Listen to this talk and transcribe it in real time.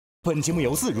本节目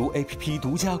由自如 APP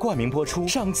独家冠名播出，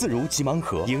上自如急忙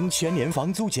盒，赢全年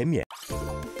房租减免。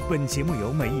本节目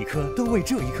由每一颗都为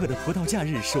这一刻的葡萄假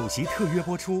日首席特约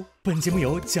播出。本节目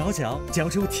由嚼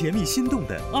出甜蜜心动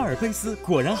的阿尔卑斯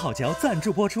果然好嚼赞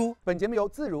助播出。本节目由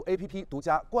自如 APP 独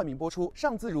家冠名播出，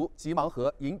上自如急忙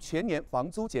盒，赢全年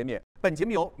房租减免。本节目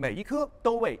由每一颗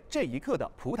都为这一刻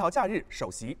的葡萄假日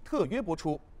首席特约播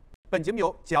出。本节目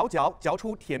由嚼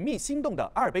出甜蜜心动的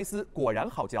阿尔卑斯果然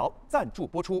好嚼赞助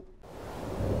播出。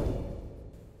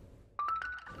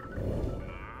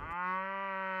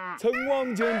曾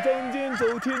望见仗剑走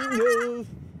天涯。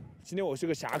今天我是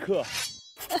个侠客。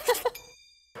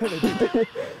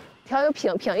挑一个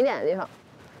平一点的地方，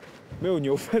没有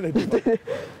牛粪的地方。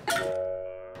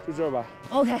就这儿吧。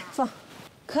OK， 放，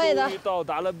可以的。终于到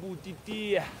达了目的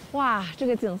地。哇，这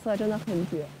个景色真的很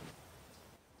绝。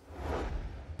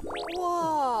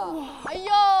哇！哎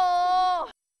呦！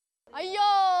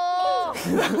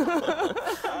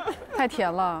太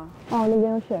甜了。哦，那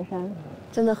边有雪山，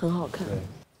真的很好看。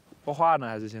不画呢，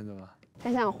还是先怎么？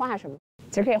但想画什么？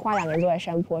其实可以画两个人坐在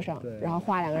山坡上，然后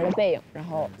画两个人的背影，然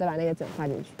后再把那个景画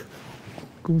进去。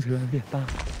工程量变大。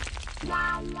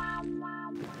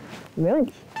没问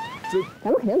题，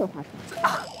咱们肯定能画出来。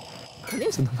肯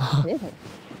定是能吗？肯定可以。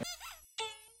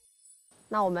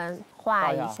那我们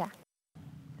画一下。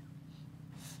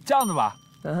这样子吧，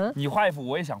你画一幅，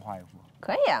我也想画一幅。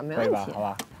可以啊，没问题。好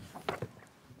吧。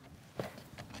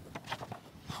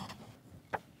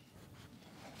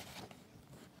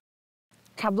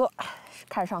差不多，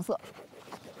开始上色。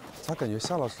咋感觉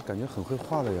夏老师感觉很会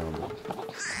画的样子？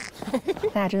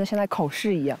咱俩真的像在考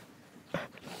试一样。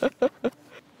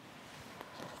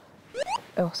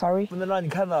哎呦 ，sorry， 不能让你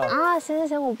看到啊！行，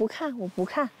我不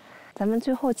看，咱们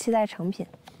最后期待成品。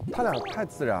他俩太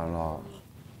自然了。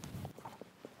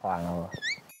画完了吗？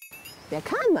别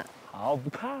看嘛。好，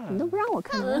不看。你都不让我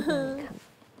看，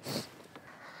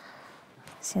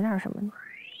写点什么呢？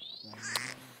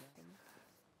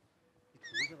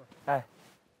哎。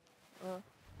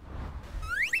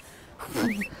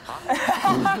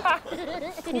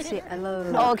吐血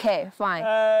了。OK fine。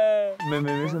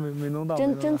没事，没弄到。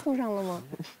真涂上了吗？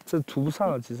这涂不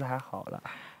上了，其实还好了。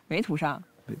没涂上。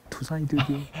涂上一丢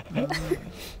丢。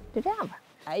就这样吧。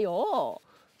哎呦，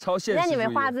超现实。那你没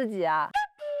画自己啊？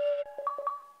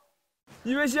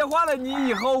因为先画了你，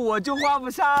以后我就画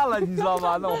不下了，你知道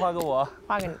吗？那我画个我。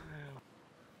画给你。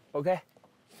OK。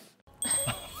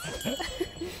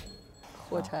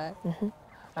火柴。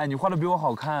哎，你画的比我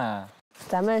好看。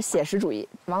咱们写实主义，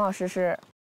王老师是。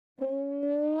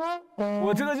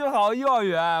我这个就好幼儿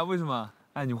园，为什么？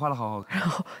哎，你画的好看。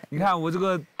你看我这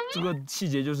个细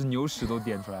节就是牛屎都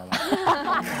点出来了。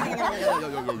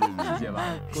细节吧？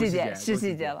是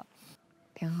细节了，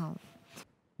挺好的。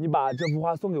你把这幅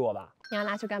画送给我吧。你要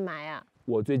拿去干嘛呀？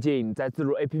我最近在自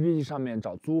如 APP 上面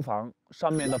找租房，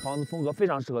上面的房子风格非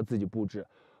常适合自己布置。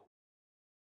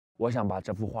我想把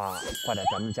这幅画挂在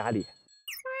咱们家里。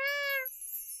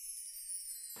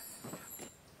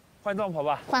换帐篷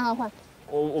吧。换。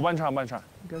我半场，应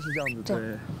该是这样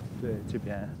子。对，这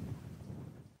边。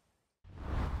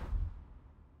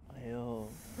哎呦，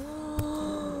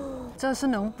这是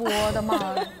能播的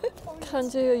吗？看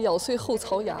这个咬碎后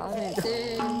槽牙那个。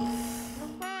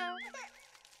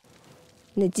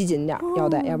你得系紧点腰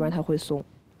带，要不然它会松。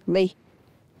勒，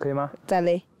可以吗？再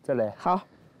勒。好。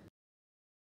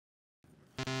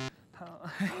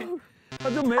他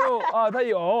就没有啊，他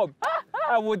有。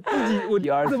哎，我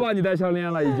第二次帮你戴项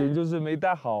链了，已经就是没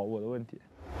戴好，我的问题。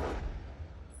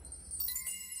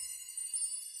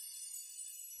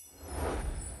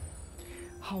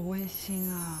好温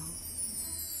馨啊！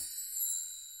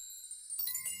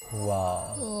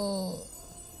哇。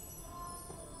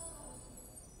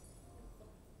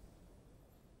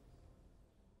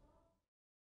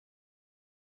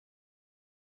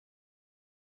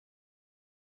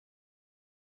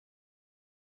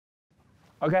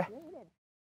OK，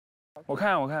 我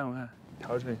看，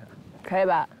调整一下，可以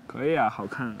吧？可以啊，好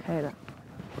看，可以的。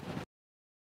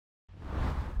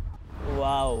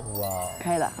哇，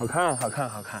可以的，好看。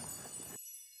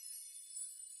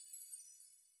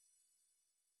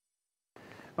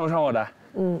那我上我的。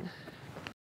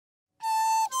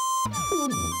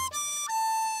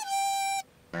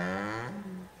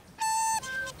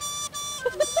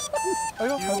哎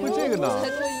呦，还会这个呢？才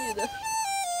多艺的。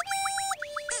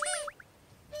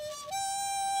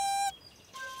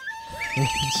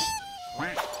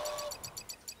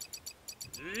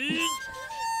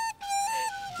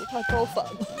不怕高反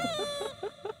吗？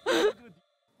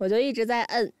我就一直在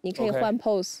摁，你可以换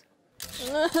pose。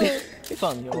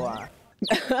放牛啊！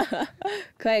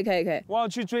可以。我要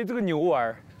去追这个牛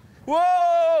玩。哇！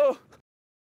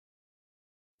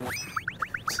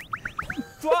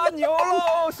牛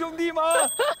喽，兄弟们！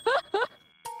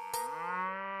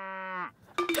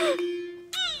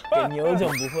给牛整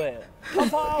不会了，他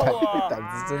怕我，胆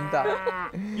子真大。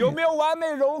有没有完美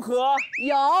融合？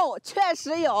有，确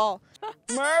实有。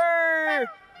妹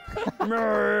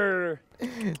儿，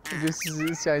这就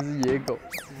是像一只野狗。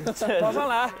跑上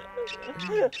来，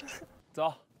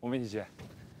走，我们一起去。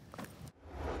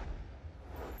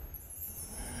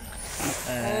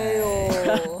哎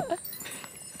呦，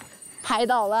拍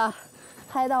到了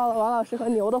王老师和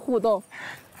牛的互动，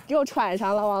又喘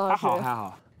上了王老师。还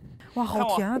好。哇，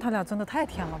好甜啊！他俩真的太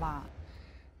甜了吧！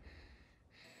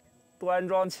端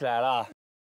庄起来了。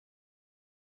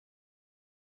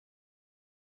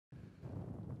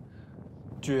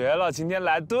绝了！今天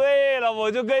来对了，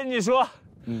我就跟你说，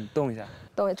动一下，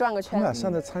转个圈。他们俩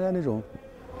像在参加那种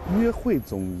约会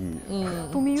综艺，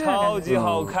度蜜月超级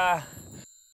好看。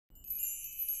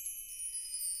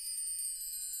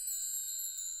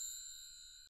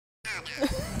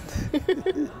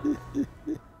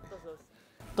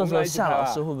到时候夏老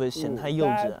师会不会嫌太幼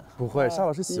稚？不会，夏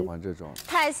老师喜欢这种。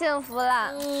太幸福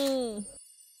了。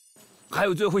还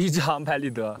有最后一张拍立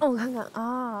得，我看看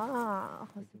啊，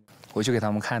回去给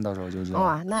他们看，到时候就知道。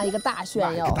哇，那一个大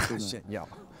炫耀，大炫耀。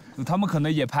他们可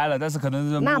能也拍了，但是可能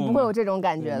是那不会有这种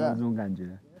感觉的。这种感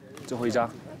觉。最后一张，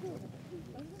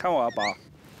看我啊宝，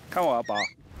看我啊宝。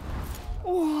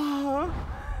哇，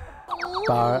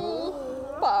宝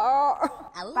儿。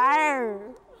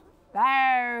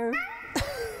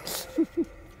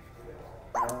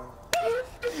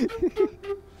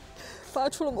发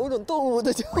出了某种动物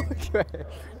的叫声。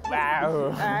哇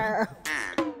哦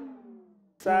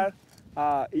！3、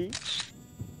2、1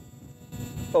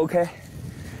 ，OK，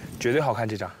 绝对好看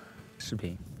这张视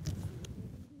频。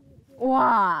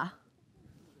哇，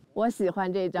我喜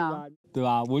欢这张，对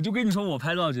吧？我就跟你说，我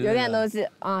拍照觉得有点东西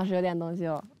啊，是有点东西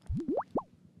哦。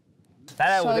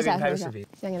来，我再给你拍个视频，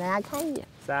先给大家看一眼。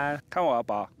3，看我啊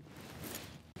宝。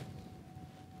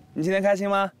你今天开心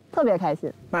吗？特别开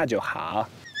心。那就好。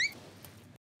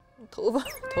头发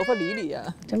理理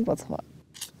啊，真不错。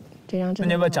这张真。那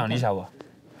你要不要奖励一下我？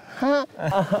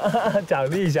奖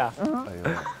励一下。哎呦。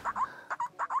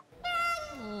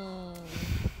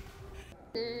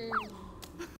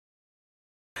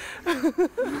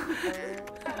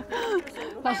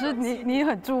老师，你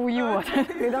很注意我的。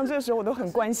每当这个时候，我都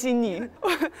很关心你，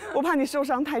我怕你受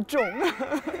伤太重。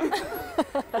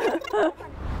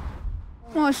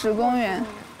墨石公园，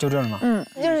就这里吗？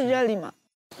就是这里嘛。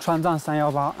川藏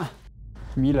318，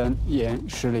迷人岩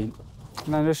石林，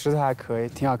那这石头还可以，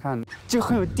挺好看的，就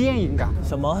很有电影感。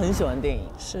什么很喜欢电影？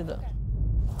是的。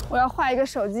我要画一个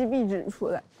手机壁纸出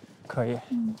来。可以。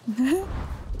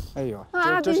哎呦，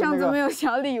啊，地上怎么有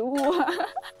小礼物啊？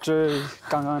这是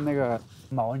刚刚那个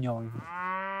牦牛。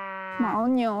牦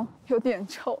牛有点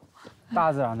臭。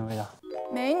大自然的味道。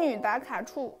美女打卡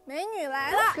处，美女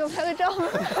来了，给我拍个照。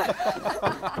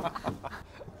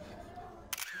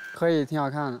可以，挺好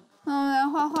看的。那我们来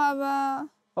画画吧。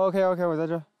OK， 我在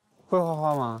这。会画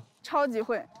画吗？超级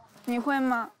会。你会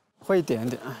吗？会一点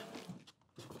点。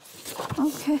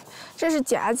OK， 这是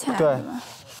夹起来的吧？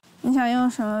你想用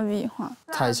什么笔画？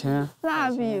彩铅。蜡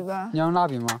笔吧。你要用蜡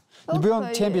笔吗？你不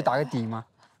用铅笔打个底吗？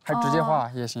还直接画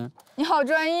也行。你好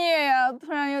专业呀！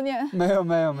突然有点没有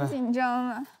紧张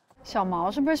了。小毛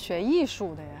是不是学艺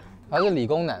术的呀？他是理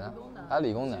工男啊，他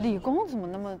理工男。理工怎么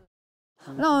那么……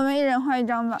那我们一人画一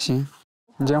张吧。行，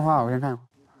你先画，我先看。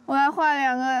我来画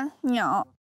2个鸟。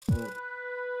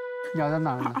鸟在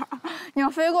哪儿呢？鸟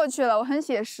飞过去了，我很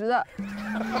写实的。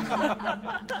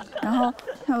然后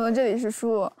差不多这里是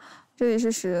树，这里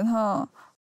是石头，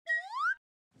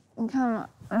你看嘛。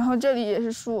然后这里也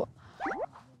是树。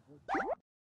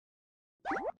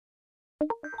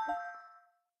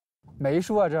没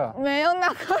树啊，这没有哪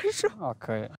棵树。哦，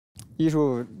可以。艺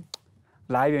术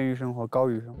来源于生活，高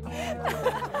于生活。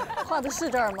画的是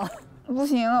这儿吗？不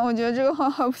行了，我觉得这个画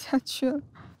不下去了。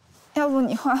要不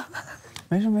你画？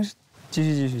没事，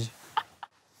继续。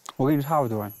我跟你差不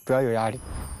多，不要有压力。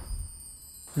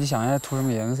你想一下涂什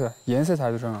么颜色？颜色才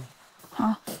是重要。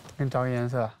好，给你找个颜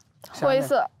色。灰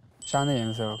色。山的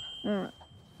颜色。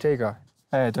这个，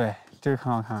哎，对，这个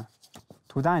很好看。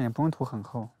涂淡一点，不用涂很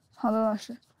厚。好的，老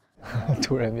师。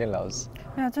突然变老师。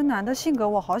哎呀，这男的性格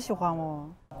我好喜欢哦。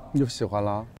又喜欢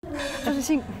了？就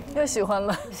是又喜欢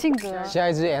了性格。下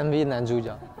一支 MV 男主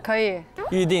角可以。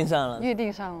预定上了。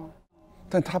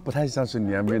但他不太像是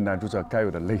你 MV 男主角该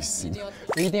有的类型。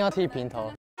一定要剃平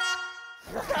头。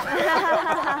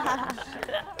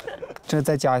这个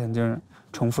再加一层，就是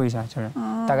重复一下，就是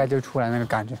大概就出来那个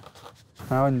感觉。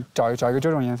然后你找一个这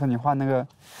种颜色，你画这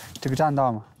个栈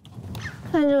道嘛。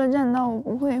看这个栈道我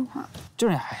不会画。就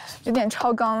是有点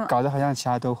超纲了，搞得好像其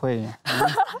他都会一样。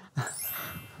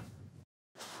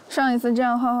上一次这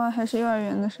样画画还是幼儿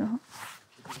园的时候。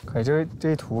可以，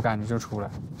这一图感觉就出来。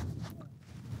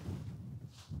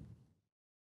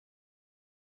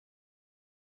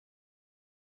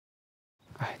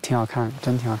哎，挺好看，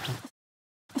真挺好看。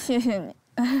谢谢你。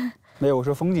没有，我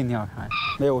说风景挺好看。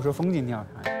没有，我说风景挺好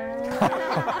看。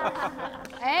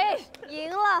哎，赢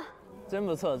了。真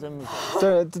不错，真不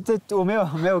错。这我没有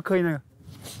刻意那个，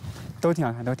都挺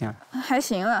好看，都挺好看。还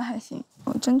行了，还行，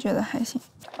我真觉得还行。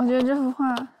我觉得这幅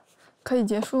画可以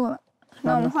结束了，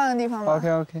那我们换个地方吧。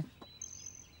OK。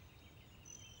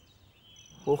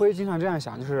我会经常这样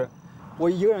想，就是我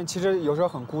一个人其实有时候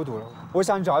很孤独了，我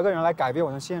想找一个人来改变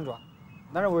我的现状，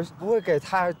但是我不会给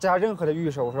他加任何的预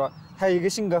设。我说他一个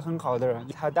性格很好的人，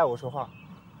他带我说话，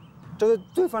这个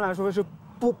对方来说是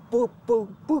不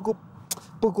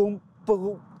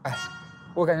公，哎，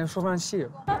我感觉说不上气，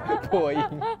破音，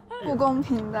不公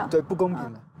平的，对，不公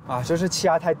平的啊，就是气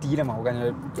压太低了嘛，我感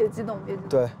觉。别激动，别激动。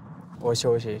对，我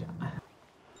休息一下，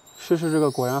试试这个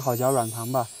果然好嚼软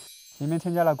糖吧，里面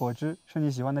添加了果汁，是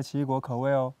你喜欢的奇异果口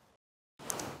味哦。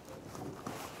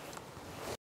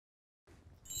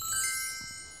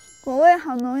果味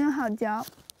好浓又好嚼，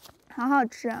好好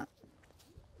吃啊！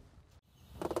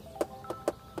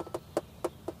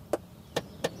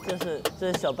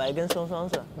这是小白跟双双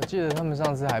是吧？我记得他们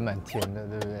上次还蛮甜的，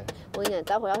对不对？我跟你讲，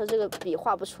待会儿要是这个笔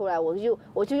画不出来，我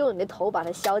就用你的头把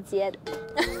它削尖。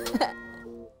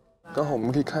刚好我们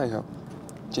可以看一下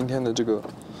今天的这个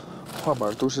画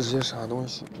板都是些啥东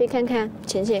西。可以看看，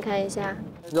浅浅看一下。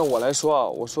让我来说啊，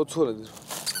我说错了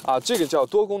啊，这个叫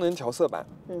多功能调色板。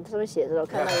上面写着了，我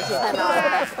看到也是看到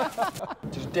了。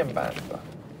这是垫板是吧？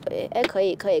哎，可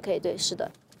以，对，是的。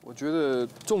我觉得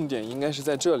重点应该是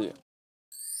在这里。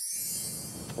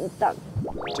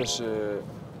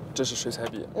这是水彩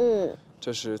笔，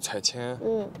这是彩铅，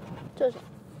这是，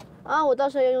啊，我到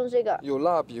时候要用这个。有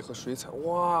蜡笔和水彩，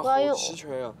哇，好齐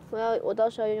全呀！我到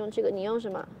时候要用这个，你用什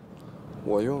么？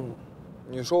我用，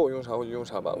你说我用啥我就用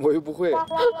啥吧，我又不会。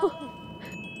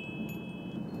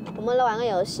我们来玩个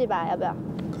游戏吧，要不要？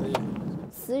可以。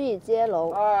词语接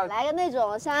龙，来个那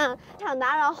种像抢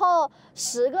答，然后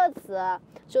10个词，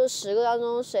就10个当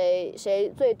中谁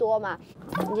最多嘛？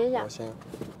你先讲。我先。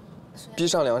逼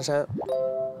上梁山。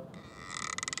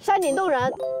山顶洞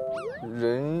人。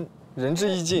仁至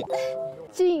义尽。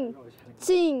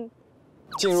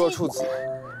静若处子。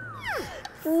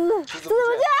子怎么见？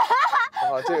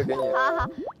好，这个给你。好，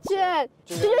卷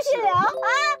流啊。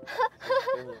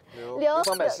流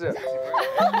芳百世。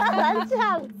这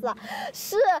样子，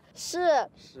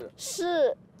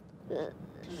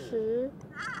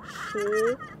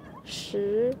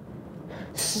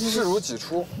视如己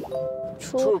出，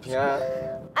出入平安，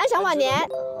安享晚年，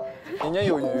年年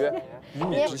有余，鱼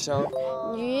米之乡，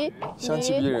香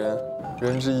气逼人，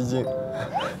仁至义尽，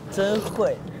真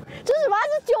会。这是什么？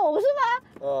是酒是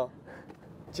吗？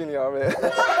尽力而为，尽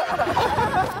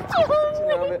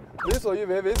力而为，为所欲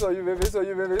为，为所欲为，为所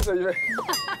欲为，为所欲为。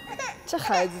这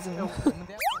孩子怎么？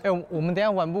哎，我们等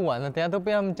下玩不玩了？等下都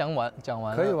被他们讲完了。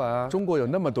可以玩啊，中国有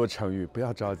那么多成语，不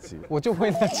要着急。我就会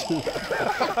那几个。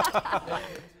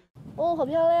哦，好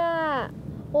漂亮啊！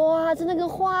哇，真的跟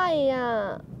画一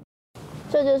样。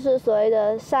这就是所谓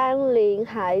的山林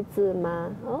孩子吗？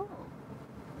哦，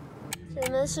我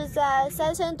们是在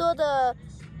3000多的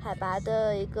海拔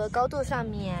的一个高度上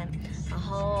面，然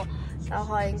后待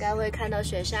会儿应该会看到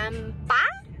雪山吧，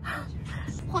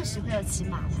或许会有骑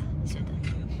马吧，我觉得。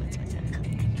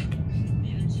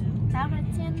待会儿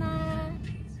见啦！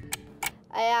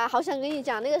哎呀，好想跟你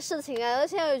讲那个事情啊，而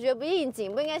且我觉得不应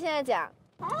景，不应该现在讲。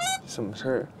什么事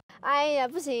儿？哎呀，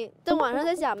不行，等晚上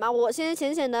再讲吧。我现在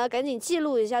浅浅的赶紧记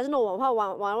录一下，真的我怕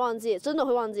忘记，真的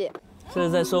会忘记。这是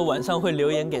在说晚上会留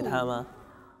言给他吗？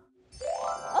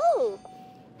哦，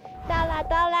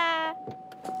到啦！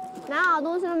拿好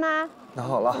东西了吗？拿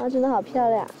好了。啊，真的好漂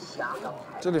亮。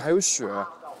这里还有雪。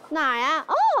哪儿呀？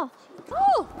哦。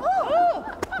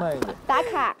慢一点。打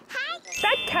卡。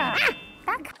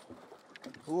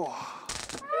哇！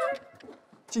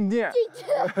静电。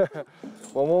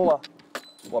我摸摸。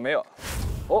我没有。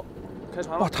哦，开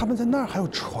船了。哇，他们在那儿还有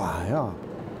船呀，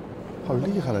好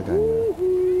厉害的感觉。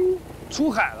出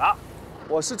海了，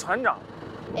我是船长。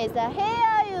It's a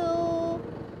here you。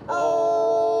哦。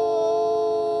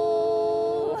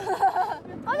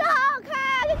我觉得好好看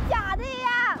啊，跟假的一样。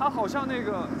它好像那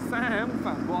个3M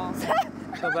反光。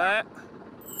小白。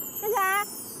干啥？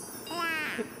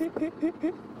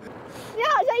你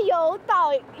好像游客。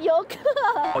游客。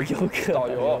导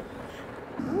游。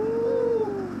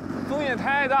风也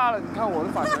太大了，你看我的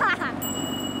发型。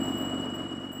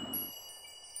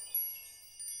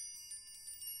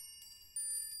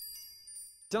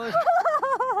江一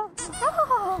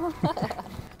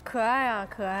可爱啊，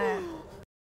可爱。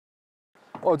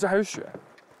哦，这还有雪。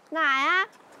哪呀？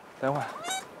等会儿。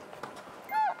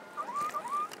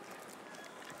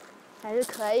还是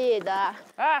可以的。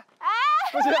哎，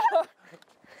不行。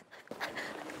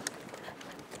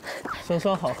双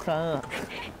双好憨啊！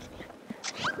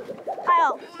哎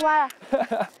呦，歪了，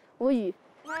无语。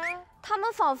他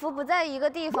们仿佛不在一个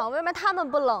地方，为什么他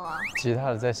们不冷啊？吉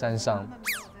他的在山上，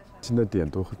新的点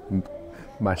都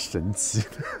蛮神奇的。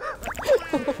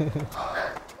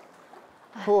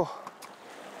哦，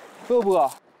饿不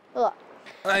饿？饿。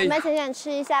哎，你们浅浅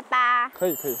吃一下吧。可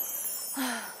以可以。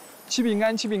吃饼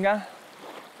干，吃饼干。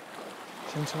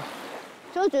先吃吧。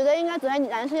就觉得应该昨天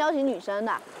男生邀请女生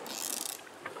的。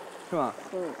是吗？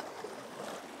嗯。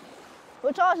如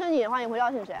果招生你的话，你会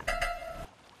邀请谁？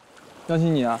邀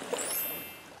请你啊。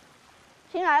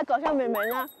新来的搞笑美眉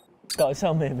呢？搞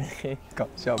笑妹妹，搞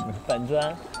笑妹妹，板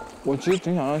砖。我其实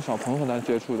挺想让小鹏和他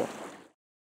接触的。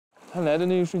他来的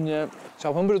那一瞬间，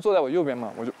小鹏不是坐在我右边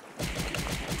吗？我就，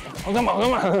好干嘛好干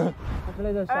嘛？他之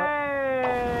类的啥？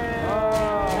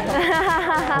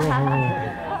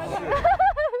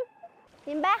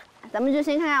行吧，咱们就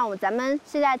先看看咱们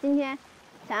现在今天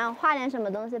想要画点什么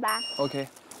东西吧。OK，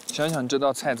 想想这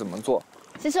道菜怎么做。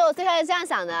其实我最开始这样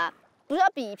想的，不是要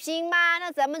比拼吗？那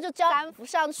咱们就交3幅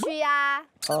上去呀。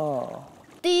哦。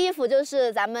第一幅就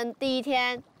是咱们第一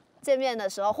天见面的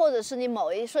时候，或者是你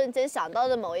某一瞬间想到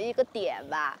的某一个点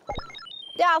吧。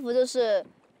第2幅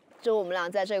就我们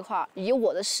俩在这块儿，以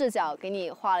我的视角给你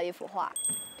画了一幅画。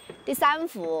第3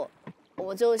幅，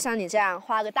我就像你这样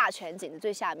画个大全景的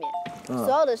最下面，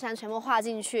所有的山全部画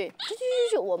进去，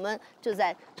我们就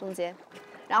在中间，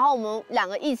然后我们2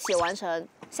个一起完成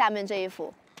下面这一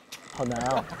幅。好难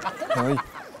啊！可以。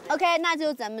OK， 那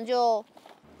咱们就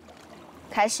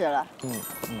开始了。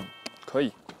可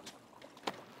以。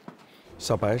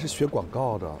小白是学广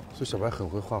告的，所以小白很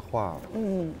会画画。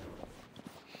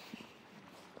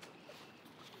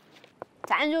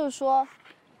咱就是说，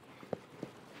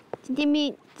今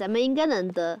天咱们应该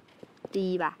能得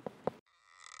第1吧？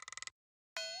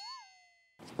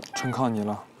全靠你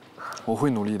了，我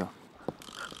会努力的。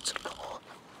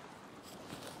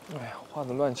哎呀，画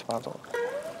的乱七八糟的。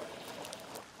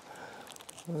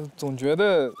总觉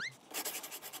得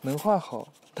能画好，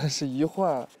但是一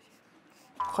画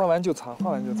完就擦，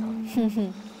画完就擦。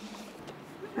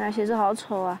哎，写字好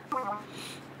丑啊！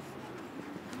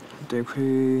得亏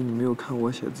你没有看我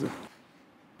写字。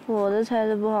我的才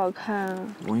是不好看啊！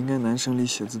我应该男生里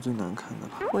写字最难看的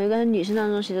了。我应该是女生当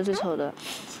中写的最丑的。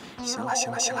行了。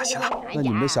那你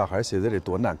们小孩写的得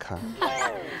多难看？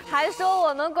还说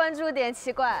我们关注点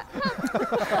奇怪。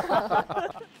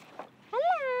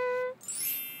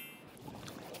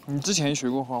你之前学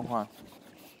过画画？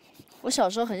我小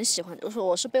时候很喜欢，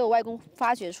我是被我外公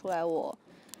发掘出来，我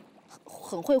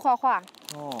很会画画。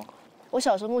哦。我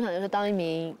小时候梦想就是当一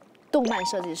名动漫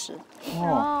设计师。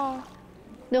哦。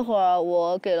那会儿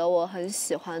我给了我很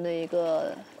喜欢的一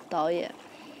个导演，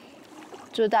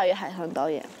就是大鱼海棠导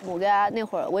演。我给他那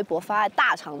会儿微博发了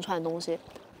大长串东西，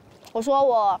我说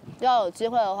我要有机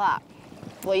会的话，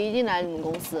我一定来你们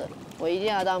公司，我一定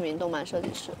要当名动漫设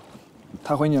计师。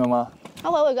他回你了吗？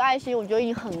他回我一个爱心，我觉得已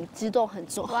经很激动了。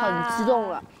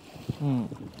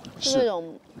是那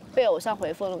种被偶像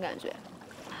回复那种感觉。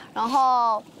然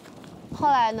后后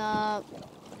来呢，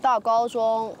到高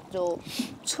中就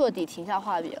彻底停下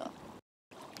画笔了。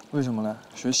为什么呢？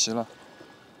学习了。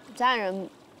家人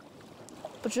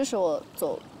不支持我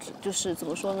走，就是怎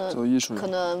么说呢？走艺术。可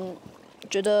能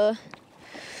觉得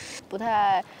不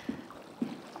太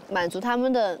满足他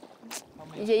们的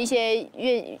一些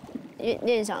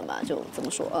念想吧，就怎么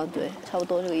说？对，差不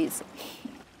多这个意思。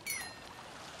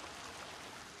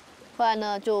后来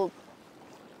呢，就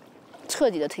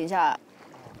彻底的停下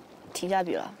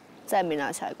笔了，再也没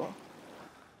拿起来过。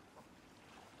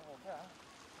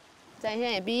咱现在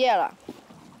也毕业了，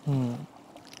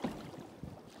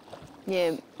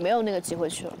也没有那个机会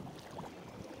去了，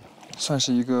算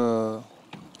是一个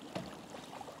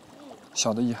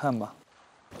小的遗憾吧。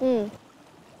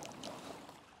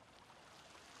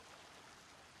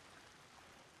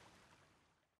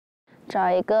找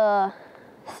一个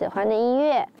喜欢的音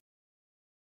乐。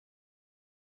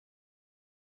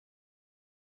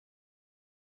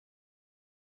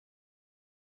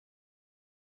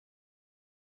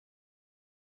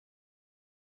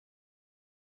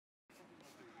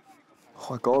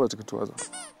画高了这个桌子。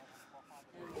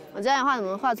我教你画怎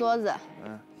么画桌子。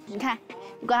你看，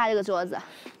你观察这个桌子，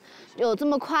有这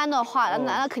么宽的画，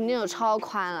那肯定有超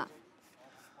宽了。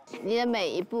你的每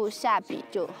一步下笔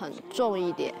就很重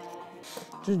一点，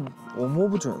就是我摸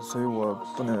不准，所以我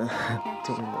不能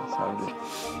这个下一句。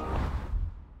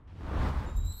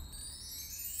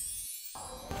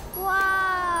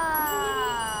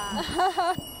哇！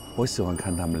我喜欢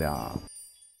看他们俩。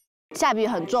下笔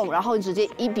很重，然后直接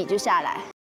一笔就下来。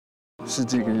是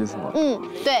这个意思吗？嗯，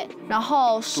对。然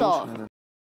后手。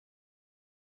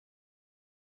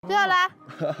对了啦，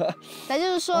咱就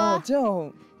是说，哦，这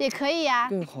样也可以呀。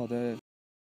更好的。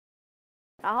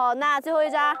然后那最后一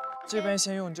张，这边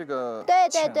先用这个对，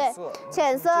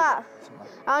浅色，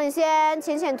然后你先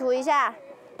浅涂一下，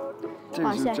这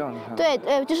个是这样的，对，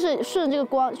就是顺着这个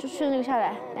光，就顺着这个下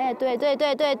来，哎，对，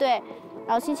然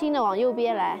后轻轻的往右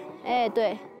边来，哎，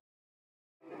对。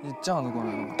你这样的过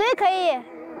来吗？对，可以，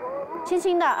轻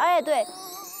轻的，哎，对，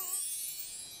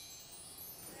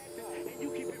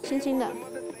轻轻的。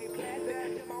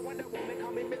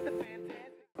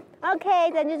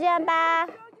OK， 咱就这样吧。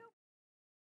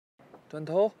转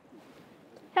头，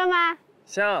像吗？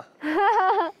像。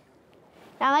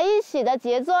两个一起的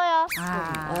节奏哟。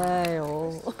哎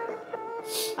呦，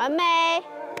完美。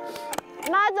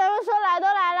那咱们说来都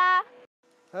来啦，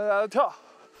来跳。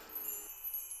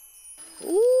哦，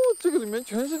这个里面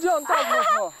全是这样大泡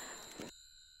泡。啊，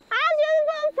全是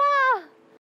泡泡。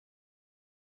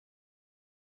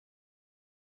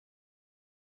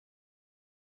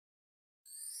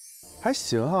还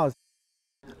行哈，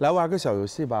来玩个小游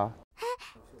戏吧。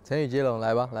成语接龙，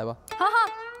来吧。好，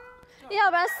要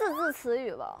不然4字词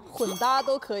语吧，混搭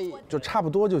都可以，就差不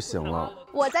多就行了。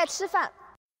我在吃饭。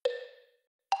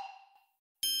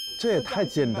这也太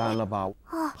简单了吧！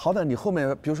好歹你后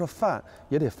面比如说饭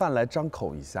也得饭来张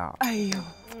口一下。哎呦，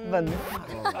文法。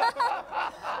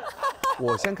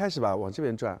我先开始吧，往这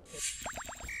边转。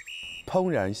怦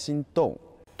然心动，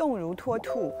动如脱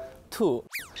兔，兔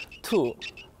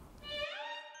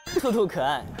可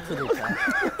爱，兔可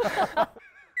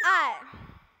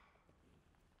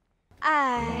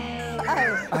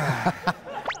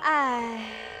爱，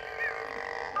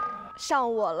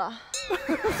上我了。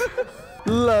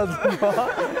冷吗？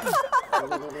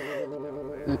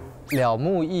了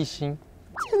木一心。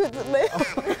这个怎么样？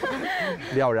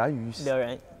了然于心。了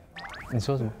然。你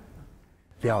说什么？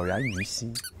了然于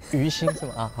心。于心是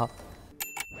吗？啊，好。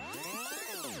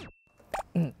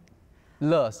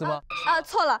乐是吗？啊，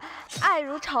错了，爱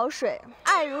如潮水。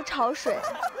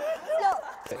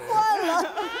就换了。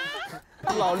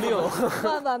老六，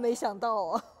万没想到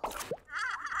啊！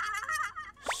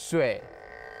水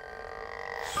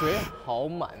好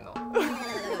满哦。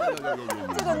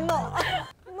这个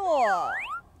诺，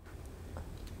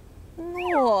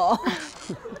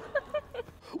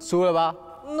输了吧？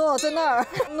诺在那儿，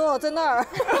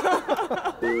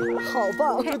好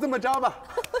棒！就这么着吧。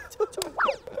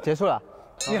结束了。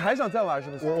你还想再玩是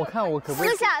不是？我看我可不可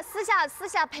以私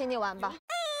下陪你玩吧。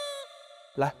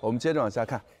来，我们接着往下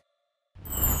看。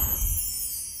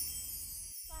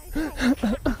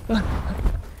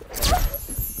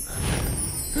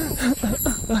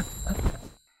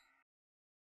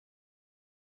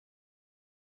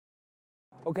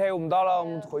OK， 我们到了，我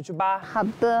们回去吧。好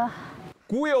的。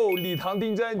古有礼堂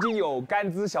丁真，今有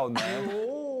甘孜小能。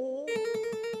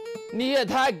你也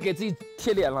太给自己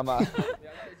贴脸了吧！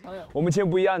我们今天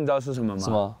不一样，你知道是什么吗？是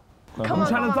吗？我们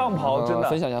穿的藏袍，真的。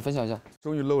分享一下。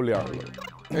终于露脸了，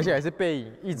而且还是背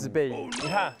影，一直背影。你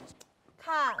看。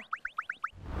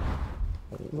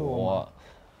哇，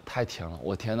太甜了！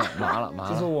我天哪，麻了。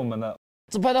这是我们的。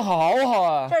这拍的好好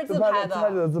啊！这是自拍的。蔡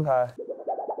哲自拍。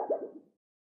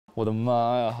我的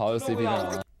妈呀，好有 CP 感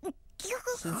啊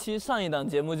！17上一档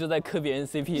节目就在磕别人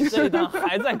CP， 这一档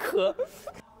还在磕。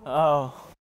哦。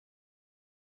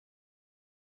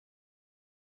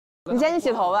你先去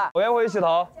洗头吧。我先回去洗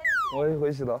头。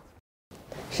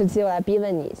17，我来逼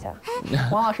问你一下，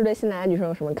王老师对新来的女生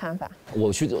有什么看法？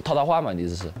我去套他话嘛，你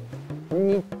这是？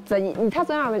他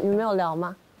昨晚你们没有聊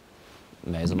吗？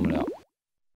没怎么聊。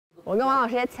我跟王老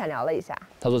师也浅聊了一下。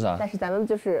他说啥？但是咱们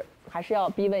就是还是要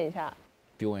逼问一下。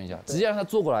逼问一下，直接让他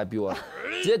坐过来逼问，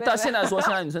直接到现在说现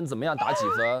在女生怎么样，打几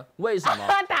分，为什么？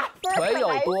腿有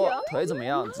多，腿怎么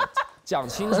样，讲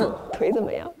清楚。腿怎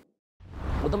么样？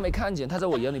我都没看见，他在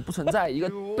我眼里不存在，一个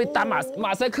被打马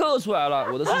赛克出来了，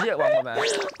我的世界，王宝们，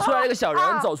出来一个小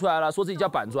人走出来了，说自己叫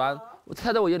板砖，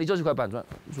他在我眼里就是块板砖，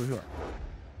出去了。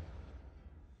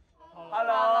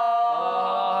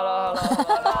Hello，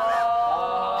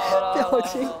 表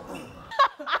情。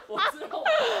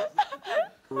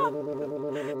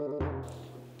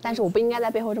但是我不应该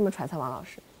在背后这么揣测王老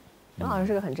师，王老师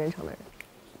是个很真诚的人。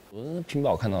我屏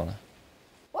保看到了，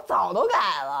我早都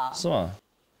改了。是吗？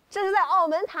这是在澳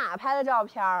门塔拍的照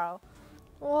片儿。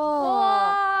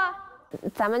哇！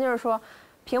咱们就是说，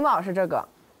屏保是这个，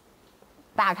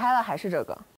打开了还是这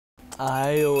个？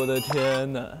哎呦我的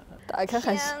天哪！打开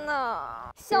还是天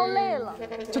哪，笑累了。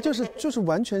这就是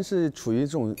完全是处于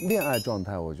这种恋爱状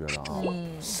态，我觉得啊，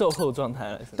售后状态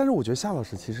了。但是我觉得夏老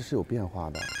师其实是有变化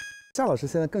的，夏老师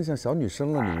现在更像小女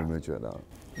生了，你有没有觉得？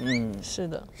是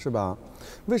的，是吧？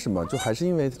为什么？就还是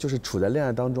因为就是处在恋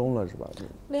爱当中了，是吧？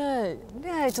恋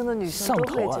爱中的女生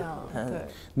都会这样，对。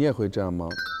你也会这样吗？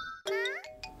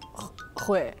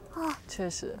会，确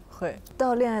实会。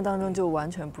到恋爱当中就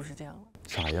完全不是这样了。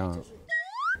啥样？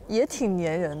也挺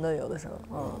粘人的，有的时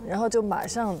候，然后就马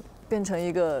上变成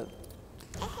一个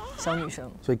小女生。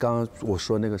所以刚刚我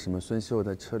说那个什么孙秀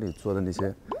在车里做的那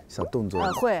些小动作，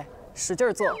会使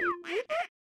劲做，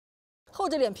厚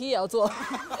着脸皮也要做。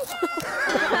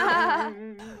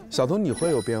小童，你会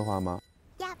有变化吗？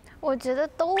我觉得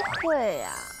都会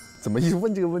呀。怎么一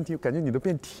问这个问题，感觉你都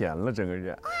变甜了，整个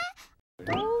人。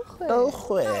都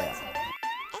会。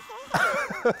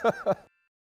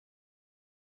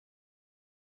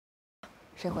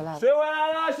谁回来了？谁回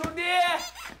来了，兄弟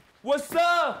？What's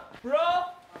up, bro？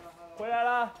 回来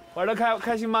了，玩的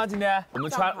开心吗？今天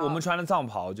我们穿的藏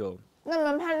袍就。那你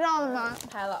们拍照了吗？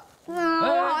拍了。我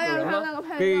好想看那个拍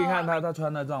照。可以看他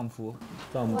穿的藏服。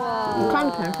你穿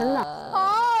的全身的。好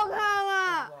好看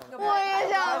啊！我也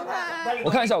想拍。我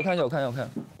看一下，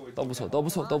都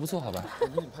不错，好吧。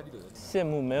羡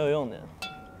慕没有用的。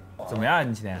怎么样？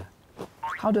你今天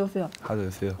 ？How do you feel？ How do you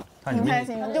feel？ 挺开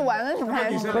心的，就玩的挺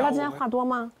开心的。回来今天话多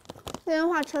吗？今天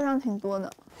话车上挺多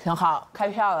的。挺好，开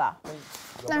票了。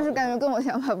但是感觉跟我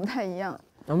想法不太一样。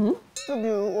就比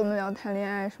如我们聊谈恋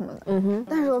爱什么的。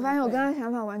但是我发现我跟他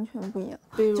想法完全不一样。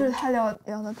就是他聊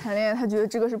的谈恋爱，他觉得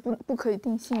这个是不可以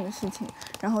定性的事情，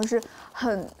然后是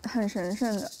很神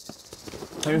圣的。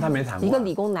因为他没谈过。一个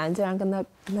理工男竟然跟他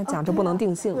讲这不能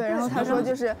定性。对，然后他说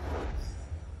就是，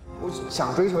我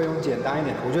想追求一种简单一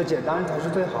点，我觉得简单才是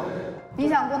最好的。你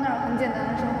想过那种很简单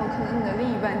的生活，可能你的另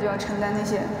一半就要承担那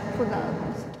些复杂的东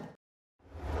西。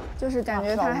就是感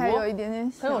觉他还有一点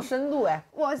点很有深度哎。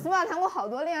我起码谈过好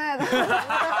多恋爱的。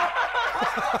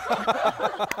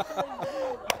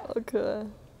好可爱。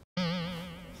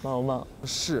毛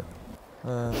是，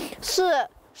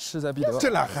势在必得。这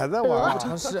俩还在玩，得不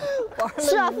偿失。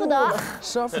失而复得。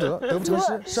失而复得，得不偿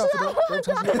失。失而复得，得不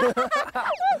偿失。这可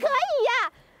以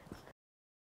呀。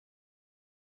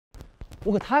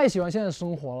我可太喜欢现在的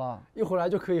生活了，一回来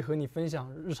就可以和你分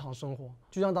享日常生活，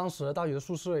就像当时大学的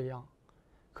宿舍一样。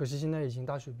可惜现在已经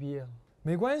大学毕业了。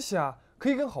没关系啊，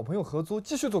可以跟好朋友合租，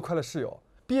继续做快乐室友。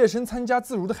毕业生参加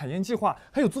自如的海燕计划，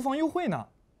还有租房优惠呢。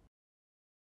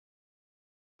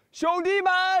兄弟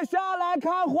们，下来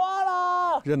看花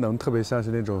了！热能特别像是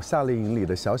那种夏令营里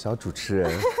的小主持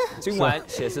人。今晚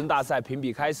写生大赛评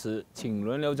比开始，请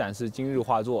轮流展示今日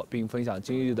画作，并分享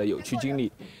今日的有趣经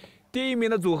历。第一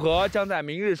名的组合将在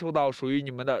明日收到属于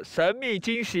你们的神秘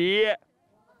惊喜。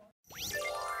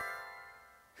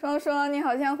双双，你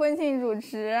好像婚庆主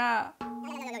持啊！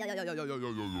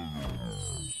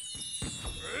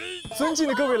尊敬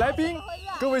的各位来宾，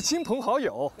各位亲朋好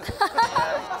友，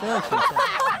真的挺像。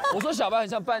我说小白很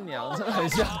像伴娘，真的很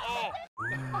像。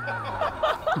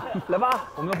来吧，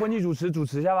我们的婚庆主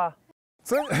持一下吧。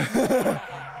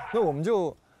那我们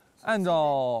就按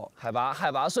照海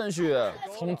拔顺序，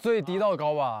从最低到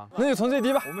高吧。那就从最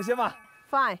低吧。我们先吧。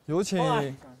Fine。有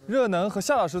请热能和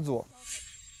夏老师组。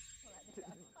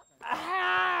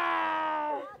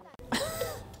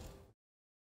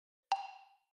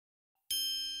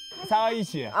3、2、1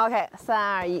起。OK， 3、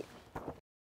2、1。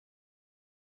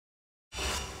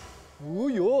哦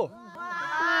呦！哇！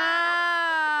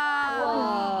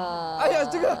哎呀，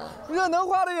这个热能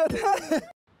画的也太……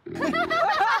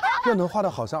热能画的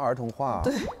好像儿童画。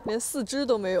对，连4肢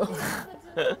都没有。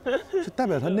就代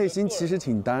表他内心其实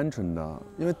挺单纯的，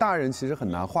因为大人其实很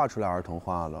难画出来儿童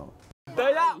画了。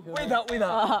等一下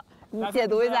，wait，你解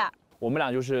读一下。我们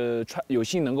俩就是有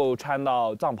幸能够穿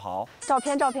到藏袍。照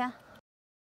片。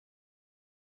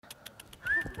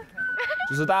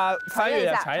就是大家翻阅一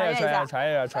下，传阅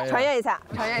一下，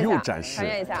又展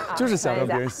示，就是想让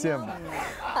别人羡慕。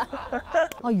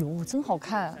哎呦，真好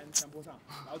看，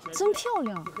真漂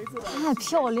亮，太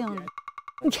漂亮了！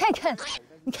你看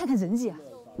看人家，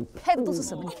拍的都是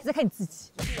什么？你再看你自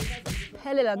己，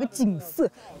拍了2个景色，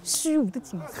虚无的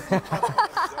景色。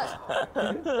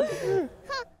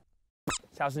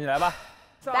下次你来吧。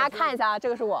大家看一下啊，这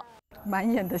个是我，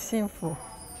满眼的幸福。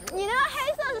你那个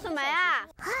黑色是什么呀？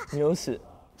牛屎，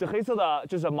这黑色的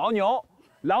就是牦牛，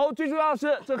然后最重要的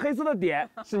是这黑色的点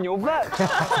是牛粪。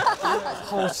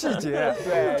好细节。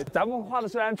对，咱们画的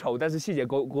虽然丑，但是细节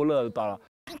勾勒到了。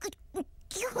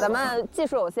咱们技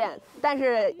术有限，但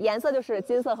是颜色就是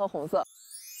金色和红色。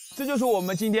这就是我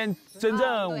们今天真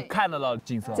正看得到的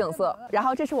景色。景色，然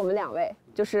后这是我们2位，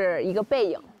就是一个背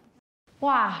影。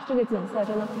哇，这个景色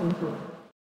真的很美。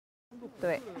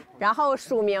对，然后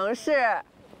署名是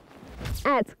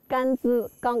甘孜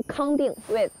康定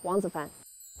with 王子凡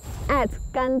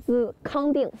甘孜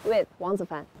康定 with 王子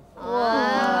凡。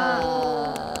哇！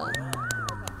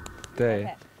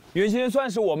对，因为今天算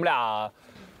是我们俩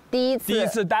第一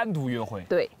次单独约会。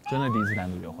对，真的第一次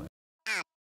单独约会。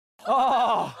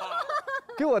哦，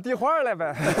给我递话来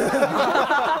呗。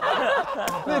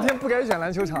那天不该选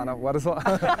篮球场的，我的错。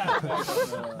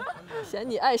嫌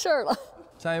你碍事儿了。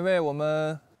下一位，我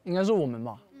们应该是我们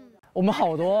吧？我们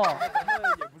好多。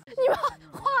你们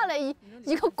画了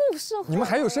一个故事。你们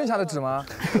还有剩下的纸吗？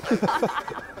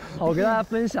好，我给大家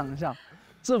分享一下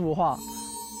这幅画。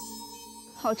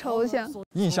好抽象。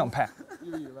印象派。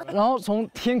然后从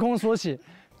天空说起。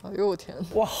哎呦我天！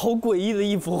哇，好诡异的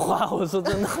一幅画，我说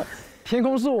真的。天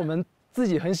空是我们自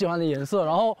己很喜欢的颜色，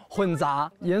然后混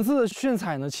杂颜色的炫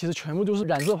彩呢，其实全部都是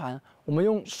染色盘，我们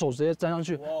用手直接粘上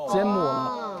去，直接抹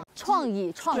了。创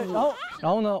意。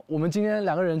然后呢，我们今天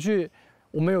2个人去，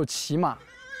我们有骑马，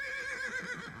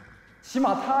骑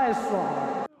马太爽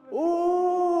了。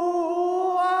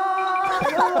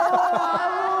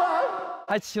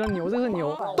还骑了牛，这是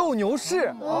牛，斗牛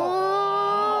士。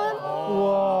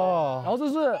哇！然后这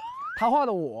是他画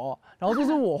的我，然后这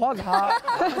是我画的他。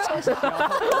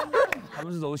他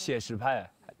们是走写实派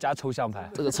加抽象派。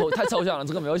这个太抽象了，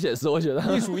这个没有写实，我觉得。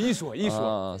艺术。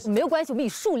没有关系，我们以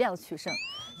数量取胜。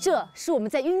这是我们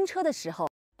在晕车的时候。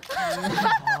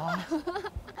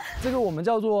这个我们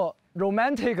叫做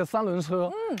romantic 3轮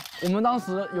车。我们当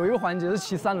时有一个环节是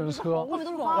骑3轮车，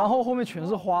然后后面全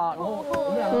是花，然后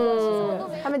我们2个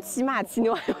他们骑马骑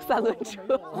牛还有3轮车，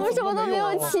我们什么都没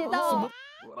有骑到。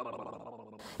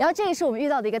然后这里是我们遇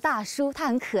到的一个大叔，他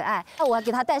很可爱，我还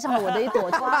给他带上了我的一朵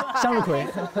花向日葵，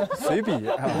随笔，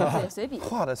对，随笔。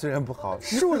画的虽然不好，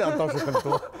数量倒是很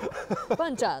多。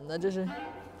办展的这是。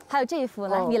还有这一幅，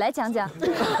来，你来讲讲。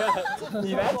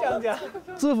你来讲讲。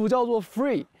这幅叫做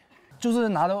Free， 就是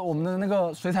拿着我们的那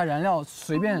个水彩燃料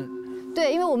随便。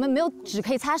对，因为我们没有纸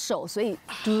可以擦手，所以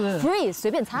就是 Free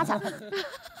随便擦擦。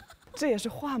这也是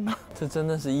画吗？这真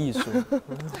的是艺术。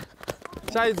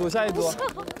下一组。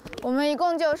我们一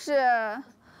共就是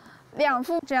2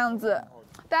幅这样子。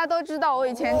大家都知道，我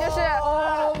以前就是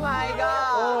 ，Oh my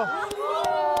god，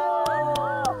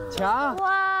 强，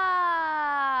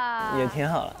哇，也挺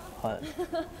好了，画的。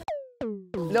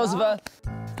60分。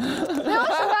60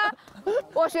分。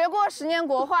我学过10年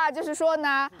国画，就是说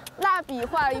拿蜡笔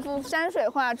画了一幅山水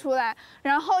画出来，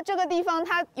然后这个地方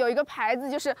它有一个牌子，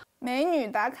就是美女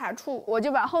打卡处，我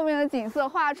就把后面的景色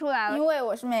画出来了，因为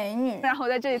我是美女，然后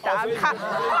在这里打卡。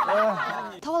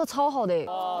他画的超好的，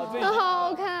很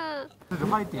好看。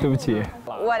对不起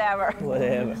 ，whatever，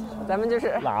 咱们就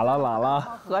是哪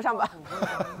了，合上吧。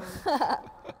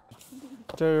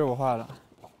这是我画的。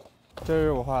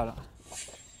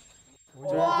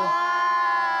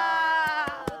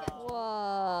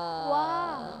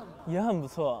哇，也很不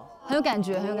错，很有感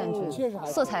觉，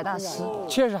色彩大师，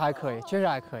确实还可以。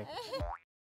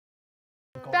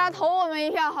大家投我们一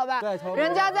票，好吧？对，投。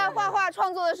人家在画画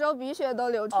创作的时候，鼻血都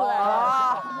流出来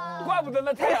了。怪不得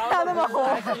那太阳那么红，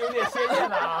还是有点鲜艳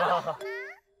的啊。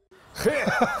嘿，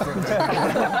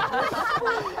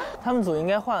他们组应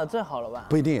该画的最好了吧？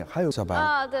不一定，还有小白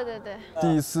啊，对。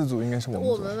第4组应该是我们组。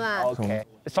我们吧。OK，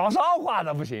 双双画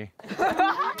的不行。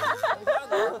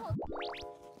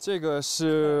这个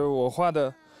是我画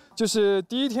的，就是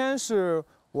第一天是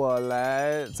我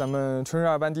来咱们春日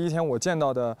2班第一天，我见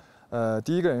到的，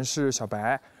第一个人是小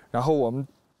白，然后我们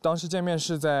当时见面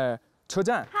是在车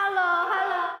站。Hello。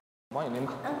往你那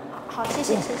边。好，谢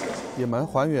谢。也蛮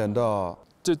还原的。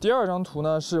这第2张图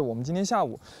呢，是我们今天下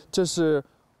午，这是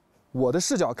我的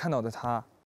视角看到的他。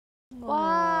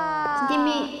哇，今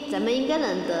天咱们应该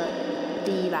能得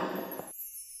第1吧？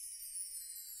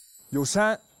有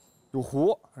山，有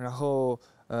湖，然后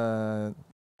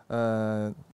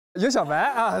有小白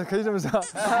啊，可以这么说。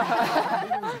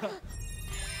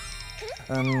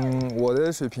我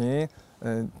的水平，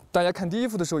大家看第1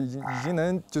幅的时候已经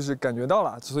能就是感觉到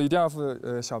了，所以第2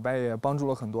幅小白也帮助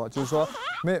了很多，就是说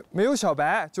没有小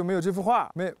白就没有这幅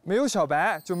画，没有小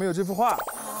白就没有这幅画。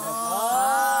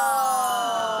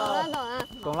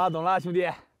懂了，兄弟。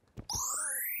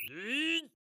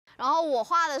然后我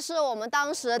画的是我们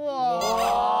当时，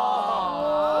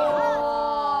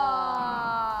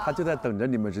他就在等着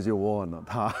你们这句哇呢，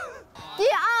他。第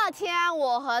2天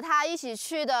我和他一起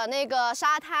去的那个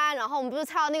沙滩，然后我们不是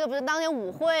跳那个不是当天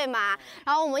舞会嘛，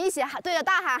然后我们一起对着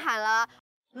大喊了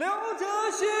刘哲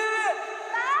熙，来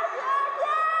姐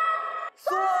姐，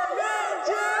所愿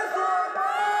皆所答。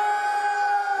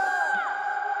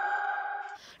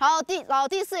然后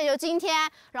第4页就今天，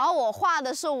然后我画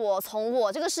的是我从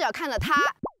我这个视角看的他。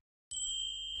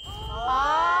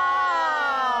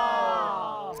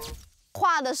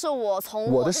画的是我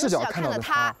从我的视角看的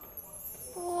他。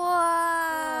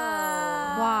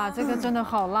哇，这个真的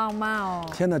好浪漫哦！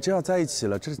天哪，这要在一起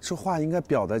了，这画应该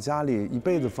裱在家里，一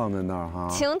辈子放在那儿哈。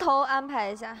情头安排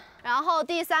一下。然后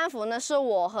第3幅呢，是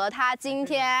我和他今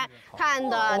天看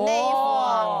的那一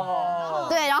幅。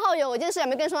对，然后有一件事也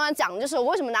没跟双双讲，就是我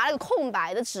为什么拿了个空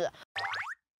白的纸。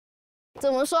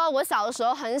怎么说？我小的时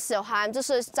候很喜欢，就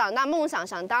是长大梦想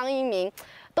想当一名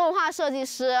动画设计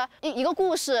师。一个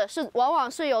故事往往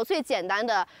是由最简单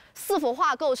的4幅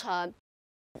画构成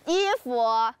，1幅、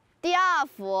第2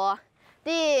幅、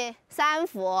第3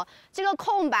幅，这个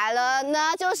空白了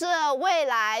呢，就是未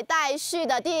来待续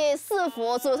的第4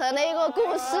幅组成的一个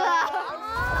故事。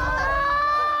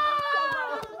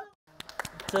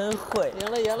真会，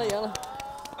赢了！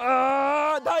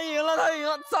啊，他赢了，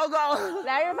糟糕！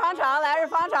来日方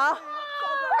长。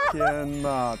天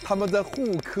哪，他们在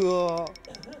互磕，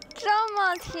这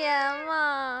么甜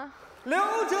吗？刘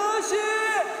哲熙，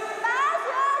白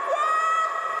雪姐，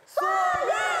所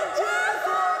愿皆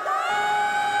所答。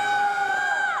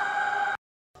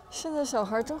现在小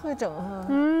孩真会整哈，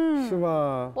是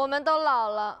吧？我们都老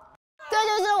了。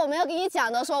对，就是我没有给你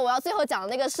讲的，说我要最后讲的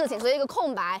那个事情，所以一个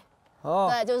空白。哦，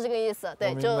对，就是这个意思。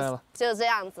对，就是这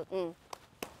样子，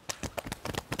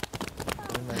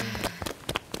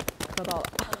磕到了。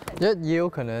也有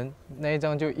可能那一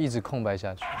张就一直空白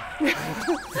下去。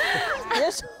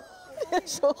别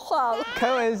说话了，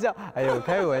开玩笑，哎呦，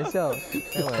开玩笑。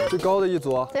最高的一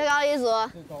组，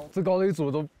最高的一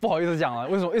组都不好意思讲了。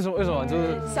为什么？就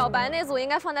是小白那组应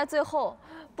该放在最后，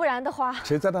不然的话，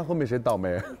谁在他后面谁倒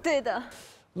霉。对的。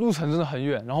路程真的很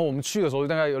远，然后我们去的时候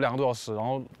大概有2个多小时，然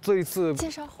后这一次介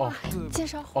绍画，介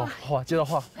绍画，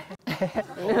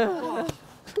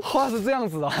画是这样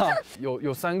子的哈，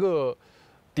有3个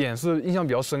点是印象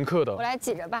比较深刻的。我来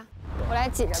挤着吧。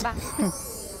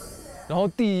然后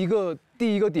第一个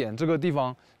点，这个地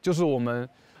方就是我们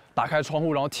打开窗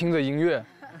户，然后听着音乐，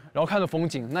然后看着风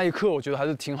景，那一刻我觉得还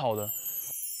是挺好的。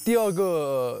第2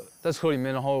个在车里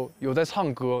面，然后有在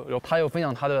唱歌，然后他有分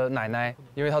享他的奶奶，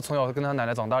因为他从小跟他奶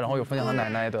奶长大，然后有分享他奶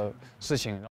奶的事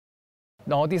情。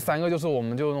然后第3个就是我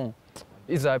们就那种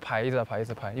一直在拍，因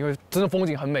为真的风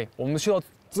景很美。我们去到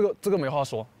这个没话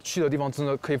说，去的地方真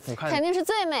的可以俯瞰，肯定是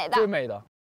最美的。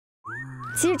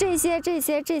其实这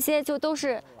些就都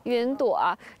是云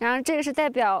朵，然后这个是代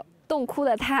表冻哭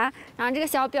的他，然后这个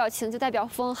小表情就代表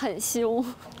风很凶。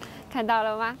看到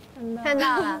了吗？看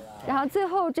到了。然后最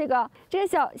后这个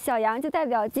小羊就代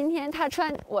表今天他穿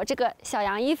我这个小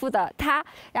羊衣服的他，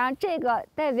然后这个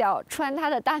代表穿他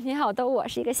的大棉袄的我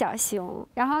是一个小熊，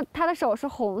然后他的手是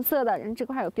红色的，然后这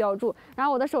块还有标注，然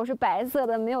后我的手是白色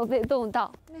的，没有被冻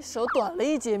到。那手短了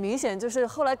一截，明显就是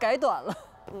后来改短了。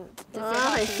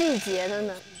很细节的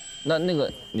呢。那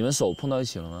个你们手碰到一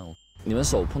起了吗？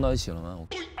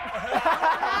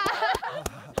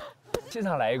现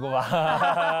场来一个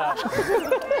吧。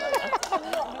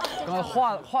刚才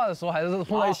画的时候还是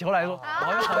碰在一起，后来说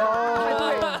好像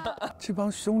这帮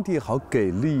兄弟好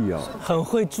给力哦，很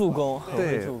会助攻，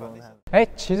对。哎，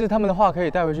其实他们的画可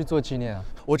以带回去做纪念啊。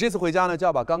我这次回家呢，就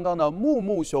要把刚刚的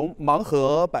木熊盲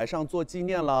盒摆上做纪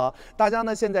念了。大家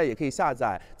呢现在也可以下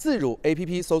载自如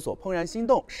APP， 搜索“怦然心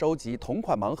动”，收集同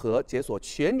款盲盒，解锁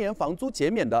全年房租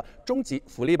减免的终极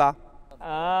福利吧。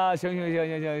啊，行，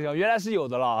原来是有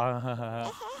的了。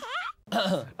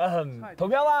投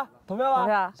票吧。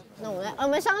那我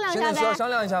们商量一下呗。现在需要商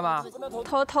量一下吗？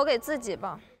投给自己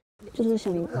吧。就是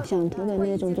想投给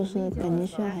那种，就是感觉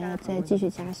需要还要再继续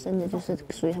加深的，就是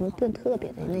属于他们更特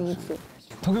别的那一组。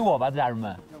投给我吧，家人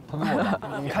们，投给我吧。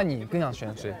你看你更想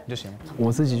选谁就行了。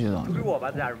我自己觉得。投给我吧，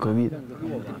家人们。隔壁的。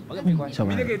小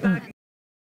白。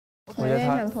我也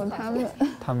想投他们。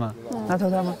他们？那投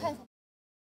他们。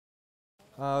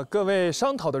各位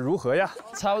商讨的如何呀？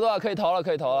差不多可以投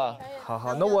了。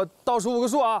好，那我倒数5个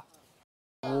数啊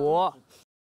，5、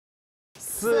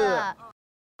4、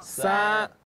3、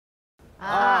2、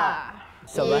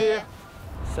1。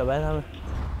小白他们。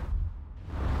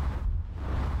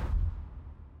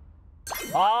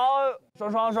好，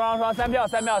双3票，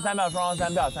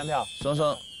双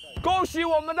恭喜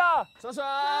我们的双，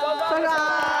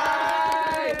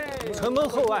城门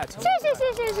后外，谢。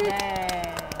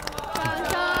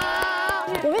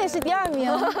我们也是第2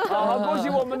名。好，恭喜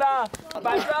我们的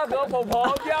板砖和鹏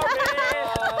第2名，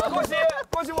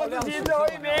恭喜我自己最后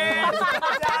1名，谢谢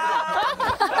大家。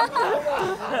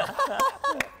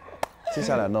接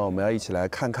下来呢，我们要一起来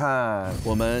看看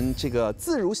我们这个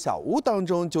自如小屋当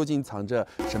中究竟藏着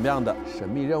什么样的神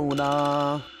秘任务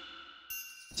呢？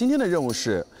今天的任务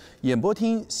是演播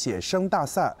厅写生大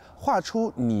赛，画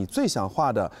出你最想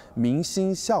画的明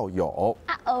星校友。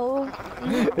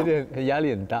有点压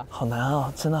力很大，好难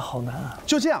啊，真的好难啊。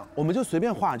就这样，我们就随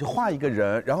便画，就画一个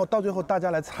人，然后到最后大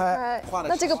家来猜。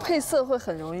那这个配色会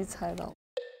很容易猜到。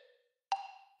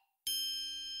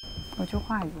我就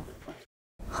画一个，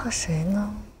画谁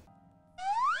呢？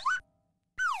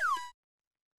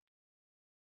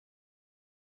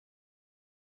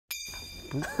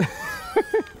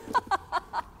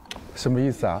什么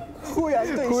意思啊？忽然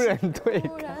对，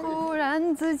忽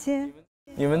然之间，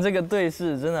你们这个对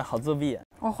视真的好作弊啊！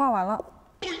我画完了。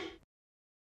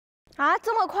啊，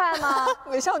这么快吗？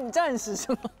美少女战士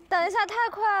是吗？等一下，太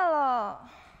快了。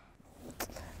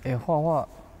哎，画画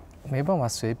没办法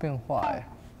随便画哎。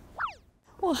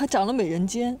哇，还长了美人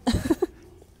尖。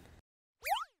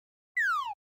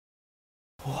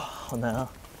哇，好难啊！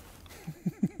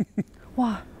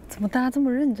哇，怎么大家这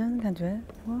么认真？感觉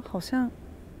我好像……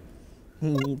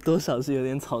你多少是有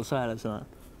点草率了，是吗？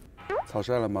草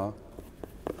率了吗？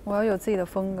我要有自己的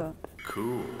风格。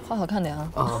画好看点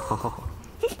啊！哦，好。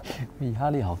你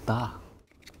压力好大。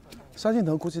萧敬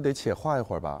腾估计得且画一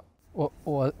会儿吧。我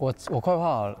快画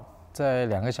好了，在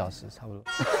2个小时差不多。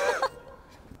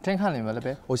先看你们的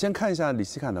呗。我先看一下李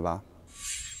希侃的吧。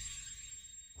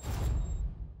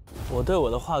我对我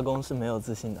的画工是没有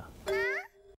自信的。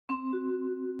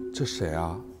这谁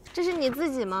啊？这是你自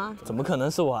己吗？怎么可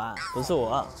能是我啊？不是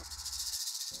我。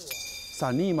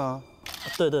Sunnee吗？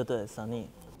对，Sunnee。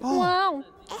哇！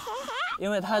因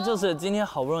为他就是今天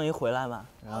好不容易回来嘛，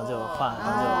然后就画。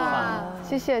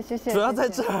谢谢。主要在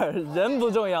这儿，人不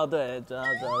重要，对，主要。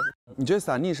你觉得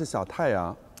Sunnee是小太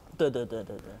阳？对。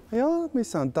哎呦，没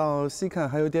想到希侃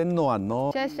还有点暖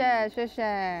哦。谢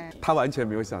谢。他完全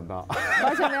没有想到。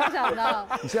完全没有想到。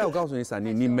你现在我告诉你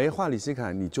，Sunnee，你没画李希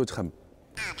侃，你就很。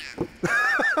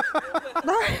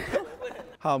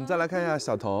好，我们再来看一下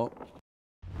小童。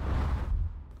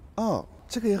哦，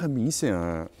这个也很明显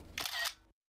啊。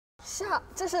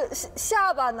这是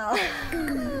下巴呢？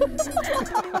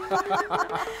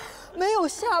没有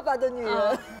下巴的女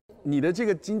人。你的这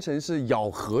个京城是咬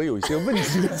合有一些问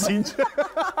题的京城。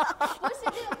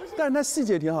但是它细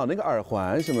节挺好，那个耳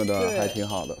环什么的还挺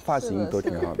好的，发型都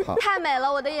挺好的。好，太美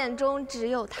了，我的眼中只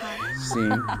有她。行。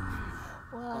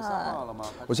哇！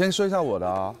我先说一下我的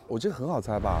啊，我这个很好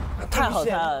猜吧？太好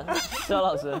猜了，肖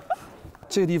老师。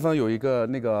这个地方有一个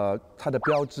那个它的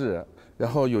标志，然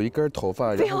后有一根头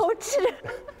发，标志，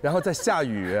然后在下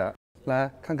雨。来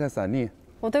看看Sunnee。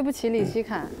我对不起李希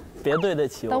侃，别对得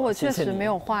起我。但我确实没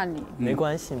有画你。没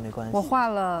关系。我画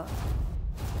了。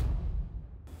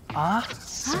啊？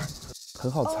很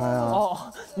好猜啊。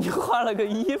哦，你画了个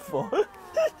衣服。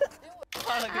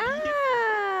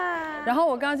然后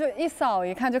我刚刚就一扫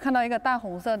一看，就看到一个大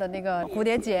红色的那个蝴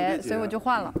蝶结，所以我就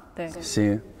换了。对。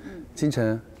行，金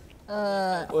晨。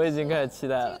我已经开始期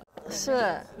待了。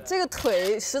是这个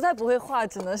腿实在不会画，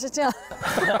只能是这样。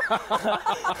哎，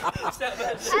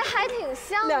还挺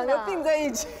像的。两个并在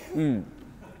一起。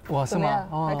哇，是吗？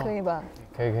还可以吧？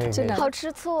可以。好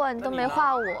吃醋啊！你都没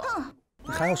画我。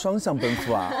还要双向奔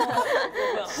赴啊！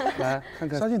来看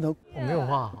看萧敬腾，我没有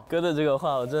画好。哥的这个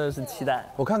画我真的是期待。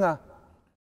我看看。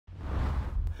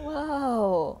哇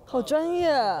哦，好专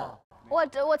业！我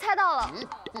猜到了，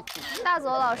大左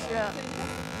老师。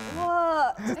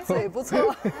哇，这嘴不错。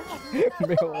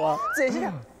没有画，嘴是这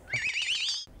样。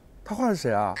他画的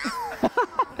谁啊？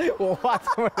我画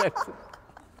这么认真。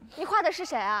你画的是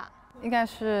谁啊？应该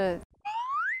是。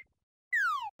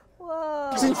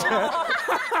哇！金晨。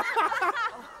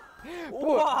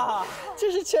哇！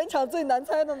这是全场最难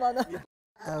猜的吗？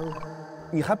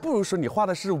你还不如说你画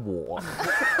的是我。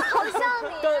好像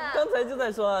你。刚才就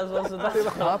在说是对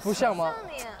吧？啊，不像吗？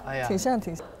哎呀，挺像。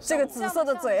这个紫色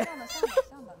的嘴。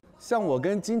像我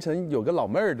跟金晨有个老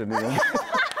妹儿的那种。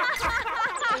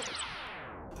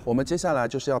我们接下来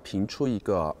就是要评出一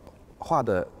个画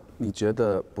的你觉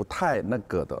得不太那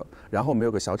个的，然后我们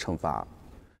有个小惩罚，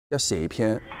要写一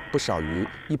篇不少于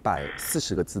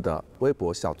140个字的微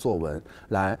博小作文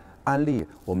来安利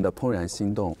我们的怦然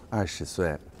心动20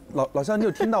岁。老肖，你有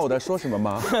听到我在说什么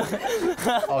吗？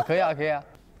哦，可以啊。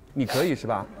你可以是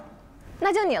吧？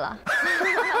那就你了。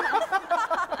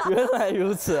原来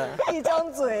如此。一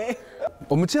张嘴。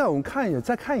我们这样，我们看一眼，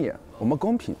再看一眼，我们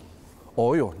公平。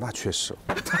哦呦，那确实。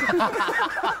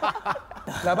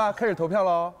来吧，开始投票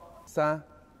喽！3、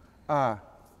2、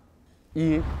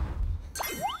1。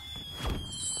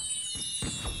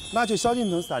那就萧敬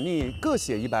腾、Sunnee各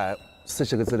写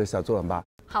140个字的小作文吧。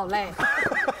好嘞，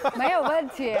没有问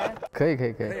题。可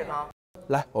以。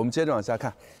来，我们接着往下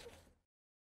看。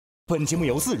本节目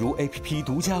由自如 APP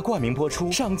独家冠名播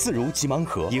出，上自如急盲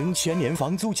盒，赢全年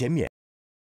房租减免。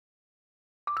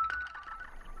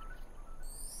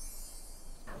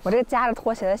我这个夹着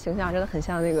拖鞋的形象真的很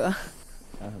像那个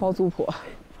包租婆。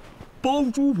包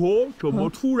租婆怎么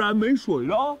突然没水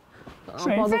了？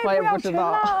包租婆也不知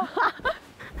道。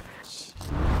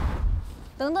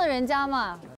等等人家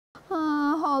嘛。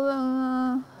啊，好冷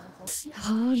啊！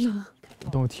好冷。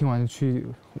等我听完去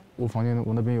我房间，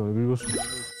我那边有一个热水。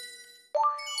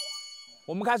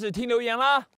我们开始听留言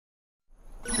啦。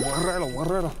我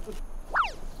来了。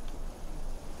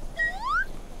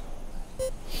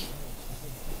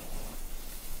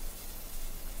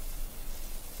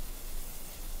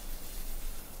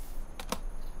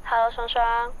Hello， 双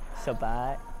双，小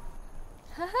白，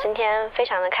今天非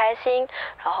常的开心。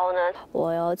然后呢，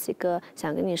我有几个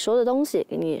想跟你说的东西，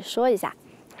跟你说一下，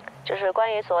就是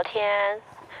关于昨天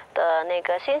的那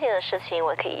个星星的事情，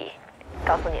我可以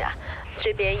告诉你了。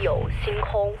这边有星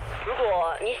空，如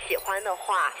果你喜欢的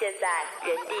话，现在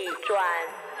原地转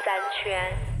3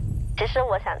圈。其实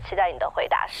我想期待你的回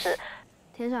答是：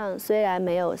天上虽然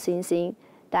没有星星，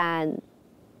但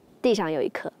地上有一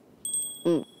颗。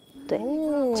对，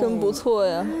真不错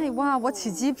呀！哎哇，我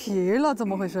起鸡皮了，怎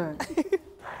么回事？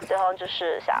最后就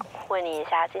是想问你一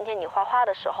下，今天你画画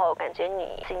的时候，感觉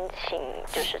你心情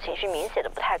就是情绪明显的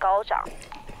不太高涨，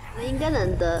应该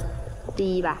能得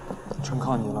第1吧？全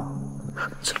靠你了。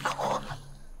真靠我。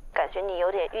感觉你有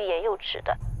点欲言又止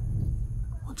的。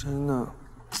我真的。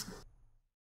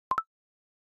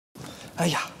哎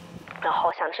呀。然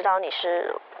后想知道你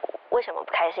是为什么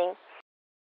不开心？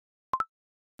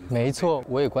没错，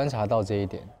我也观察到这一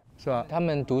点，是吧？他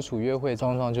们独处约会，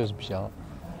双双就是比较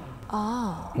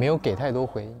没有给太多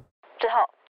回应。最后，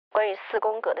关于4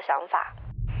宫格的想法，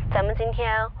咱们今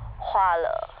天画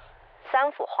了3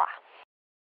幅画，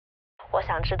我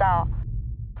想知道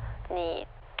你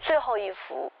最后一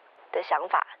幅的想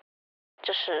法，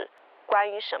这是关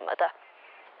于什么的？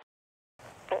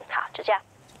好，就这样，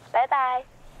拜拜。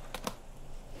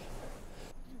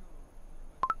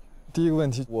第一个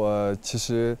问题，我其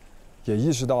实也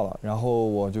意识到了，然后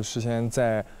我就事先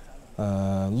在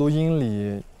录音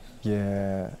里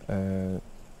也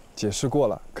解释过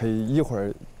了，可以一会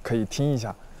儿可以听一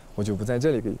下，我就不在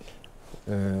这里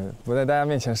不在大家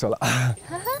面前说了。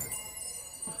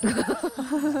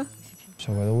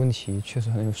小白的问题确实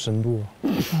很有深度。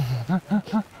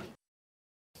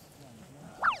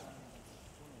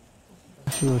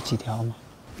是有几条吗？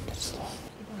不知道。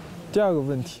第二个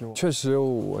问题，确实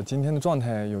我今天的状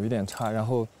态有一点差，然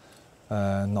后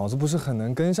脑子不是很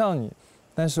能跟上你，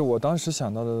但是我当时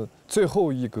想到的最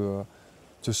后一个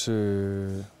就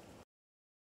是，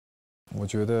我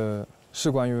觉得是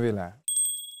关于未来，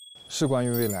是关于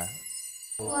未来。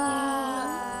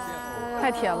哇，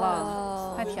太甜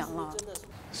了，太甜了。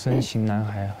深情男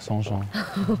孩啊，双双，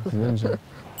很认真。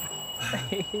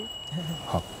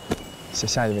好，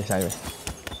下一位。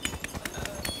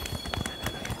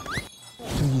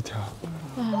就一条。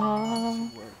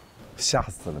吓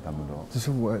死了他们都。只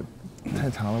是我太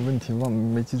长了，问题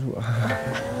没记住了。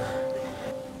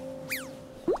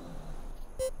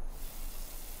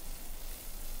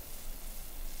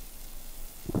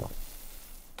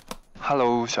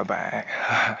Hello， 小白。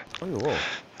哎呦，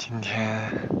今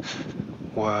天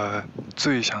我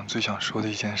最想说的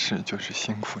一件事就是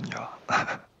辛苦你了。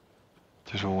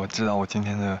就是我知道我今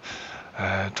天的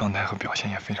状态和表现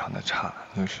也非常的差，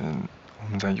就是我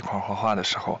们在一块画画的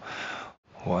时候，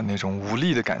我那种无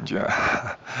力的感觉。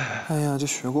哎呀，这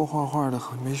学过画画的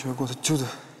和没学过的就得。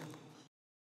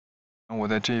我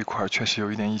在这一块确实有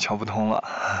一点一窍不通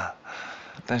了，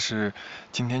但是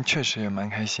今天确实也蛮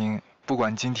开心。不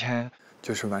管今天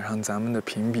就是晚上咱们的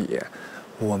评比，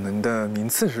我们的名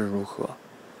次是如何，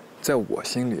在我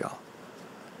心里啊，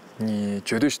你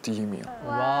绝对是第一名，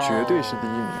绝对是第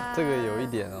一名。这个有一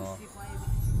点哦。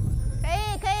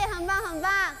可以，很棒，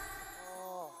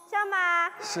上马。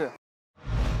是。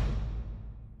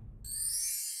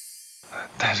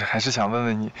但是还是想问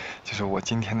问你，就是我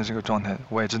今天的这个状态，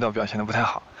我也知道表现得不太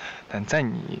好，但在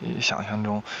你想象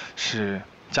中是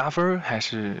加分还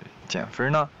是减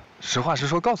分呢？实话实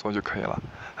说告诉我就可以了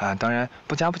啊，当然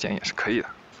不加不减也是可以的。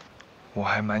我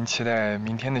还蛮期待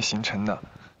明天的行程的。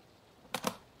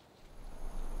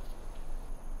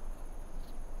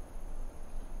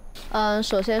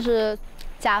首先是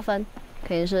加分，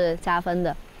肯定是加分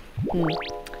的。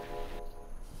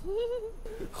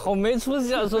好没出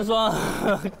息啊，双双，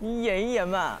你演一演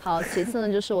嘛。好，其次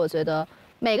呢，就是我觉得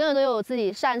每个人都有自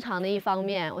己擅长的一方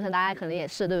面，我想大家可能也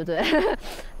是，对不对？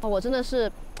我真的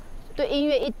是对音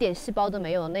乐一点细胞都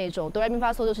没有的那种，哆来咪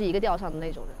发嗦就是一个调上的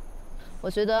那种人。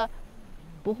我觉得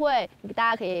不会，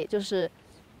大家可以就是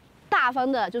大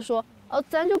方的就说，哦，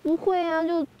咱就不会啊，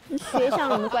就学一下有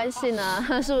什么关系呢？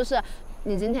是不是？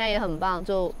你今天也很棒，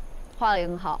就画的也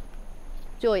很好，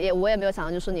就我也没有想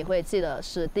到，就是你会记得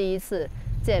是第一次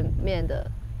见面的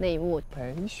那一幕。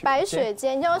白雪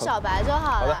间，你叫我小白就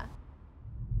好了。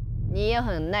你也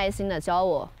很耐心的教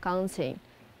我钢琴，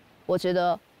我觉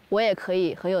得我也可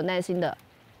以很有耐心的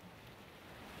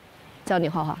教你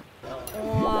画画。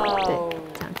哇，对，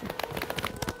这样子。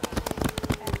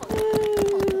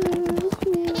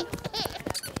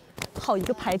好一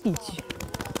个排比句。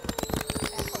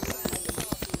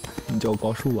你教我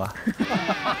高数啊？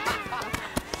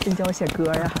你教我写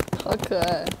歌呀？好可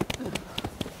爱。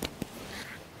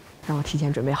让我提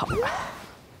前准备好。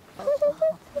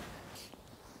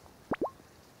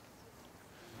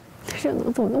热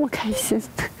能怎么那么开心？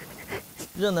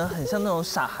热能很像那种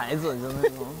傻孩子，就那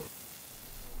种。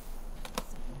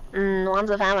王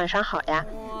子凡晚上好呀。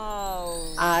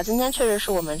今天确实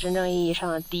是我们真正意义上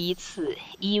的第一次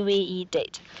1v1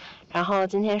 date， 然后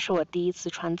今天是我第一次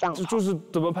穿藏袍，就是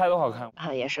怎么拍都好看。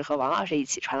也是和王老师一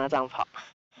起穿的藏袍。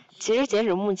其实截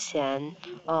止目前，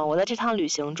我在这趟旅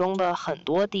行中的很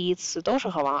多第一次都是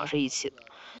和王老师一起的，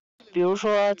比如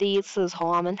说第一次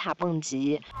从澳门塔蹦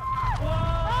极。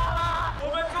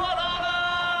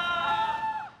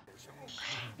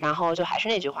然后就还是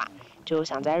那句话，就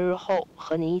想在日后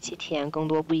和你一起体验更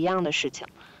多不一样的事情。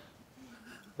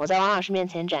我在王老师面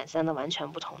前展现的完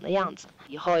全不同的样子，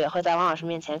以后也会在王老师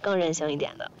面前更任性一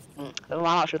点的。跟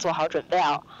王老师做好准备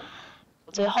哦。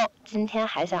最后，今天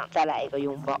还想再来一个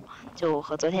拥抱，就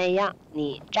和昨天一样，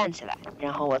你站起来，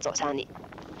然后我走向你。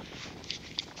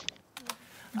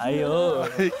哎呦，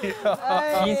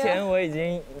提前我已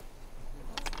经。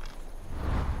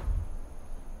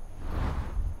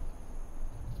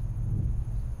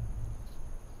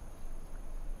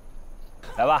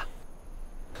来吧，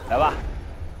来吧，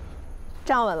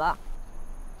站稳了。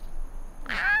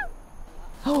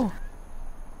哦，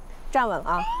站稳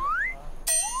了。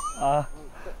啊，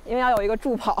因为要有一个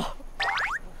助跑。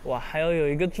哇，还要有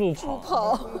一个助跑。助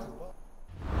跑。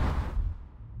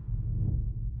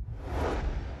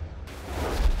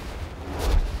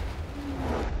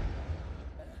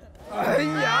哎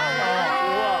呀！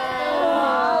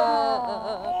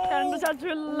哇，看不下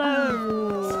去了。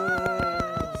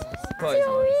不好意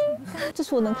思，这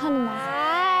是我能看的吗？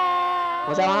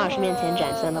我在王老师面前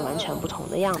展现的完全不同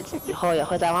的样子，以后也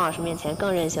会在王老师面前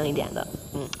更任性一点的。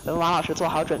跟王老师做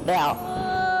好准备哦。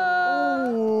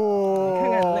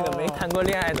看看那个没谈过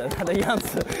恋爱的他的样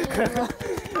子，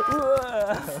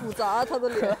复杂他的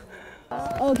脸。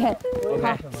OK，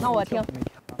 好，那我听。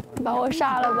把我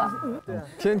杀了吧！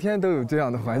天天都有这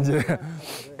样的环节，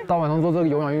大晚上做这个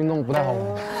有氧运动不太好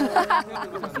吗？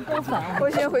高反，我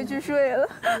先回去睡了。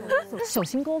小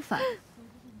心高反。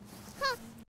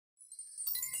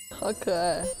好可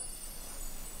爱。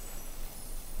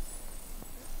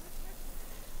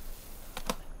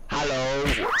Hello，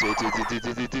 我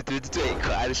最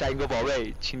可爱的夏英哥宝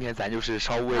贝，今天咱就是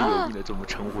稍微有意的这么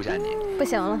称呼下你。不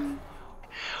行了。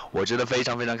我真的非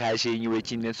常非常开心，因为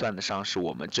今天算得上是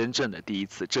我们真正的第一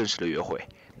次正式的约会，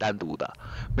单独的，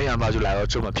没想到就来到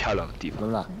这么漂亮的地方。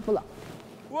不冷。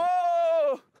哇！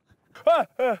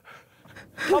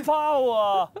他怕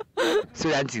我。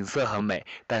虽然景色很美，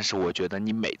但是我觉得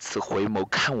你每次回眸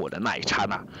看我的那一刹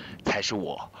那，才是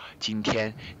我今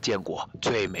天见过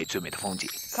最美最美的风景。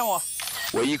看我。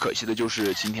唯一可惜的就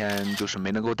是今天就是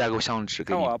没能够带够相纸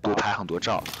给你多拍很多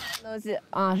照。东西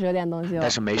啊，是有点东西。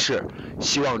但是没事，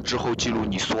希望之后记录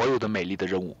你所有的美丽的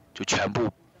任务，就全部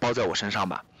包在我身上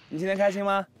吧。你今天开心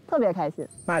吗？特别开心。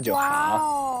那就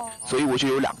好。所以我就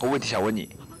有2个问题想问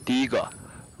你。第一个，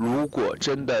如果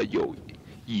真的有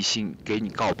异性给你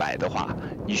告白的话，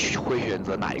你会选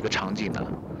择哪一个场景呢？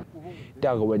第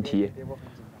2个问题，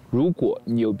如果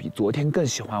你有比昨天更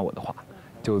喜欢我的话，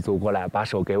就走过来把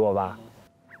手给我吧。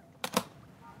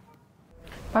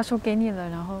把手给你了，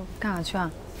然后干啥去啊？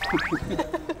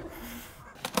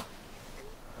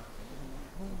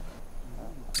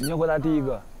你要回答第1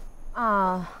个。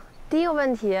第1个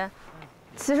问题，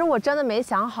其实我真的没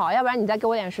想好，要不然你再给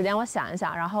我点时间，我想一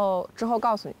想，然后之后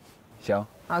告诉你。行。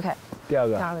OK。第2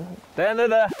个。第2个问题。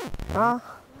等。啊？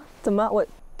怎么我？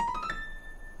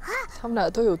他们俩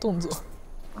都有动作。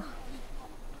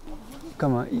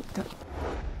干嘛？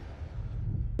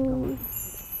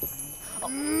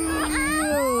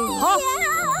好，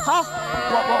哇！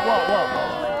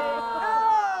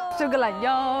伸个懒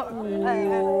腰。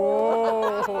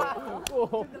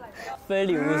非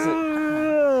礼勿视。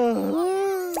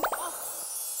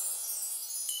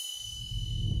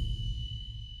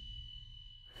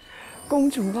公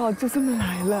主抱就这么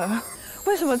来了，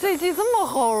为什么这一季这么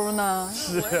齁呢？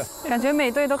是，感觉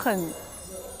每对都很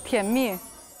甜蜜。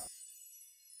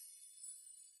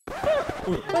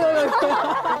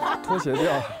拖鞋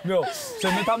掉了，没有，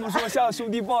准备他们说向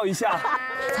兄弟抱一下，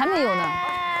才没有呢。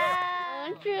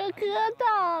这磕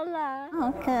到了，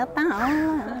我磕到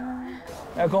了。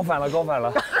哎，高反了，高反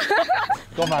了，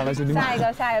高反了，兄弟们。下一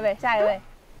个，下一位，下一位。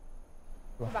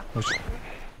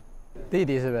弟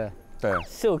弟是不是？对，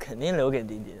秀肯定留给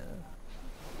弟弟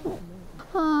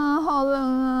的。啊，好冷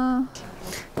啊！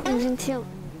认真听。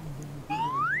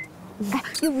哎，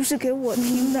又不是给我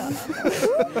听的，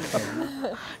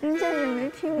人家也没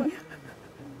听我。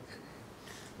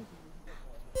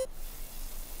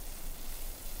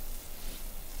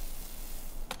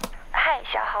嗨，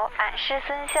小猴，俺是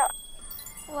孙秀。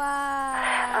哇，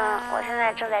我现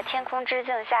在正在天空之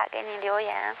镜下给你留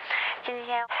言，今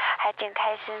天还挺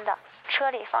开心的，车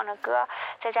里放着歌，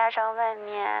再加上外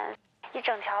面一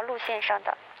整条路线上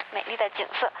的美丽的景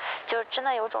色，就真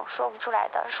的有种说不出来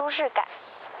的舒适感。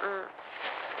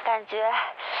感觉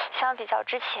相比较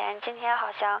之前，今天好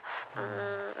像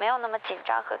没有那么紧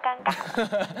张和尴尬。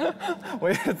我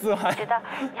也自嗨。觉得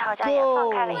你好像也放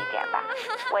开了一点吧，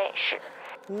我也是。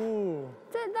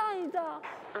再大一道。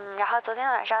然后昨天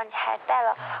晚上你还戴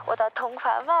了我的同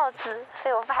款帽子，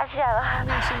被我发现了。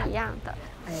那是一样的。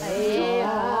哎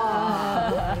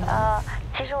呀。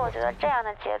其实我觉得这样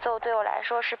的节奏对我来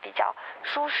说是比较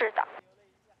舒适的。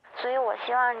所以我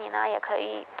希望你呢，也可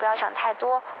以不要想太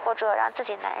多，或者让自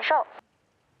己难受，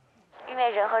因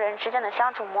为人和人之间的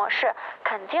相处模式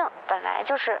肯定本来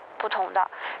就是不同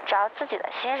的，只要自己的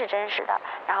心是真实的，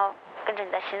然后跟着你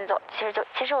的心走，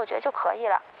其实我觉得就可以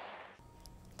了。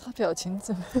他表情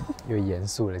怎么又严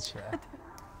肃了起来？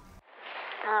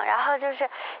然后就是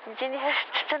你今天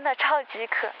真的超级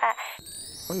可爱。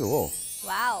哎呦！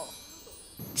哇哦！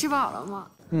吃饱了吗？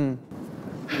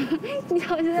你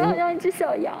好像要让一只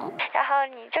小羊，然后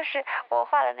你就是我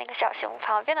画的那个小熊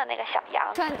旁边的那个小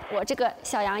羊，穿我这个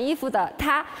小羊衣服的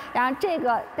他，然后这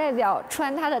个代表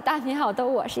穿他的大棉袄的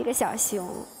我是一个小熊。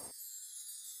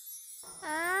哇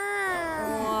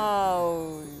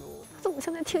哦！怎么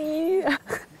像在听音乐？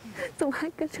怎么还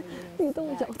跟着律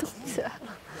动摇动起来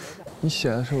了？你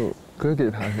写了首歌给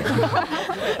他是吧？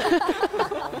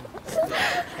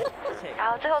然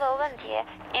后最后的问题，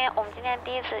因为我们今天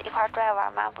第一次一块儿出来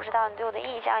玩嘛，不知道你对我的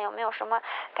印象有没有什么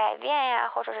改变呀，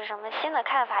或者是什么新的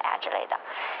看法呀之类的。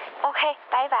OK，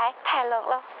 拜拜，太冷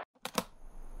了。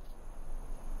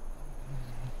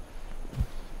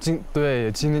今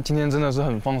天真的是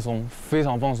很放松，非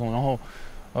常放松。然后，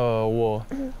我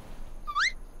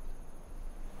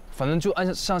反正就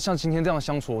像今天这样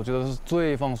相处，我觉得是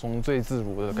最放松、最自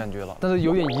如的感觉了。但是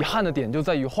有点遗憾的点就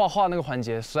在于画画那个环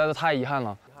节实在是太遗憾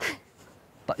了。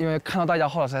因为看到大家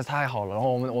画的实在太好了，然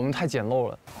后我们太简陋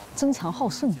了，争强好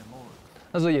胜。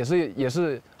但是也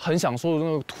是很享受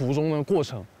那个途中的过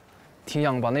程，挺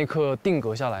想把那刻定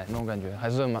格下来那种感觉，还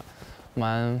是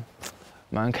蛮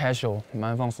casual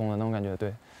蛮放松的那种感觉，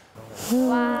对。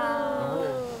哇。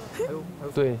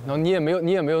对，然后你也没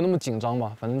有那么紧张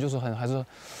吧，反正就是还是，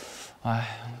哎，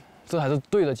这还是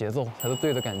对的节奏，才是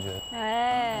对的感觉。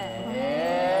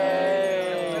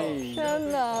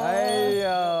天哪！哎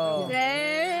呀！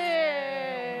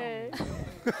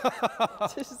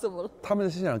这是怎么了？他们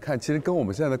的现场看，其实跟我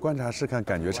们现在的观察室看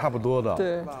感觉差不多的。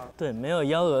对，没有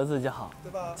幺蛾子就好，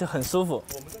就很舒服。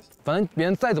反正别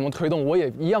人再怎么推动，我也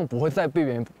一样不会再被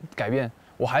别人改变，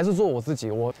我还是做我自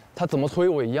己，他怎么推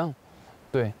我一样。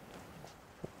对，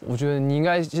我觉得你应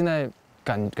该现在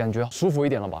感觉舒服一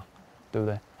点了吧，对不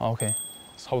对 ？OK，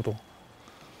 差不多。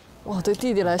哇，对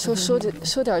弟弟来说说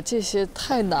点这些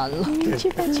太难了，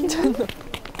真的。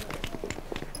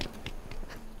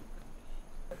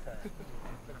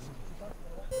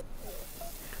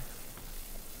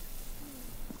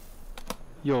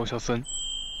哟，小森，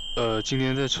今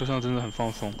天在车上真的很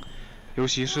放松，尤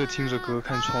其是听着歌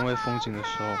看窗外风景的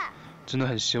时候，真的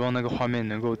很希望那个画面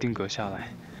能够定格下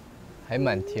来，还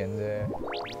蛮甜的。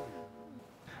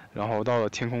然后到了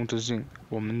天空之境，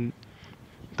我们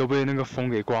都被那个风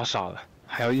给刮傻了，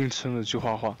还要硬撑着去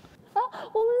画画。啊，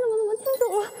我们怎么牵走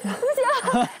了？不行，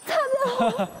擦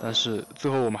掉。但是最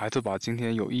后我们还是把今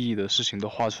天有意义的事情都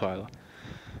画出来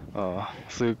了，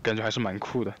所以感觉还是蛮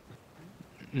酷的。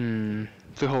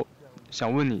最后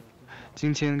想问你，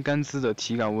今天甘孜的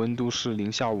体感温度是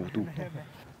零下5度，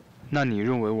那你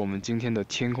认为我们今天的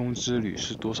天空之旅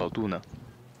是多少度呢？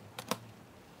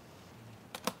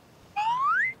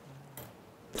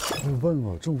会问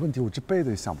哦，这种问题我这辈子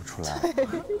也想不出来。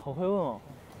好会问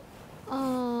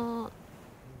哦。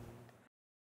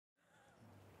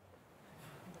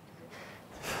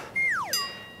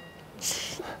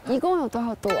一共有多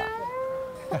少度啊？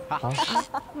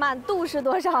满度是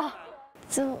多少？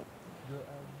就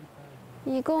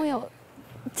一共有，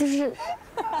就是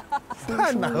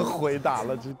太难回答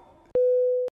了，这。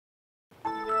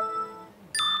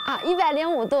啊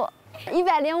，105度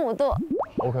，105度。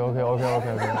OK。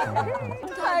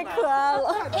太可爱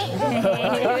了。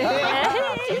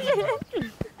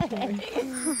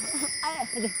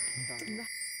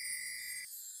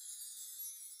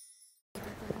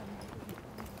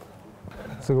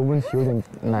这个问题有点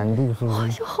难度，是不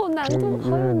是？好难度，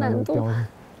好有难度。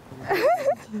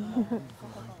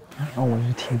那我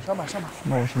去听。上吧。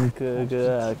那我去。哥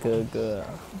哥。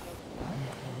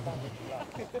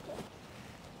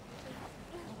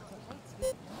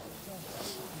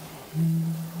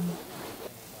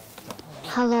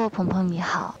Hello， 鹏鹏你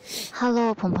好。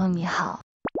Hello， 鹏鹏你好。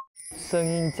声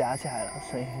音夹起来了，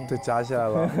声音。对，夹起来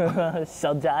了。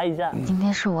小夹一下。今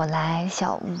天是我来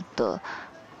小屋的，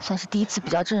算是第一次比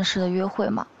较正式的约会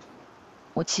嘛。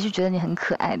我其实觉得你很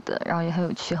可爱的，然后也很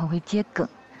有趣，很会接梗。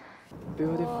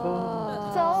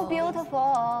So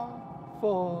beautiful。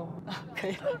可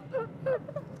以。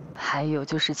还有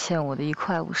就是欠我的1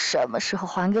块5，什么时候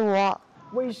还给我？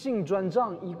微信转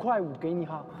账1块5给你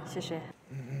哈，谢谢。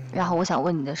然后我想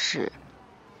问你的是，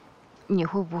你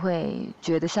会不会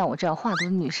觉得像我这样话多的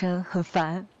女生很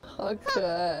烦？好可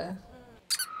爱。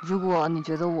如果你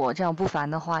觉得我这样不烦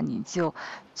的话，你就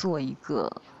做一个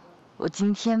我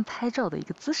今天拍照的一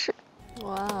个姿势。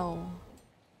哇哦。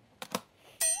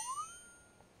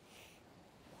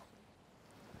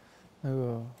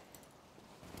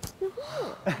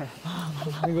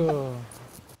那个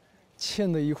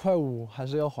欠的1块5还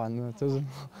是要还的，就是，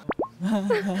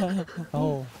然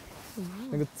后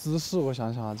那个姿势我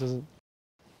想想啊，就是，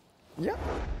呀，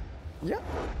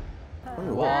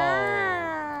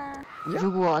哇！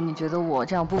如果你觉得我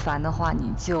这样不烦的话，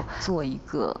你就做一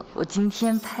个我今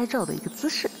天拍照的一个姿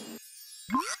势。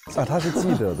啊，他是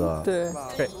记得的。对。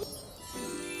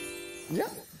呀。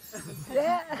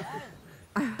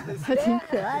还挺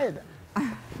可爱的。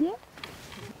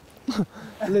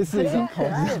类似一个好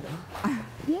字。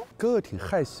哥哥挺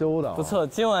害羞的。不错，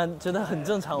今晚觉得很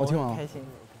正常，我很开心。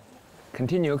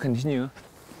Continue。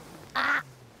啊！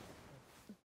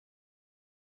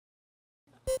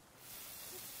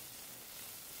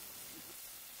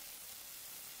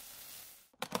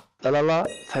啦，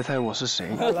猜我是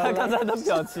谁？他刚才的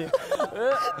表情，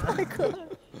太可爱了。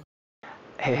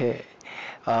嘿嘿，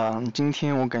今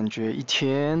天我感觉一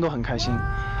天都很开心，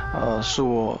是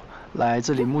我来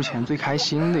这里目前最开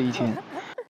心的一天。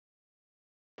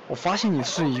我发现你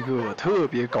是一个特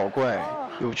别搞怪、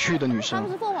有趣的女生。他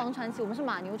们是凤凰传奇，我们是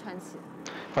马牛传奇。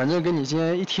反正跟你今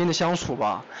天一天的相处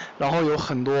吧，然后有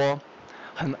很多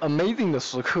很 amazing 的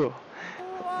时刻，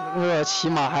那个骑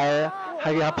马还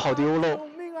给他跑丢了。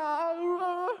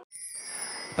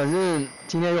反正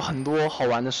今天有很多好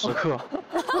玩的时刻。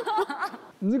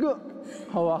你这个，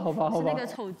好吧。是那个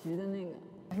丑橘的那个。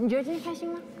你觉得今天开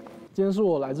心吗？今天是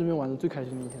我来这边玩的最开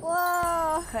心的一天。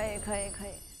哇，可以。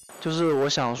就是我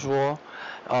想说，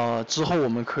之后我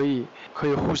们可以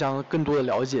互相更多的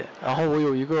了解。然后我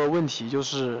有一个问题，就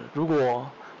是如果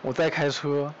我再开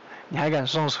车，你还敢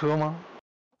上车吗？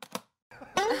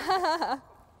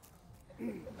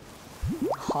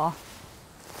好。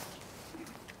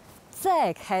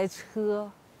再开车。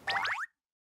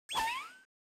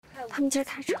他们今儿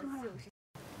开车了。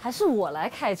还是我来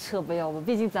开车吧，要不，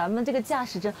毕竟咱们这个驾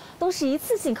驶证都是一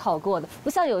次性考过的，不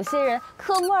像有些人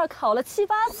科目2考了7、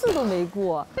8次都没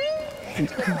过。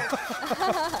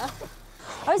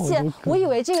而且我以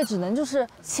为这个只能就是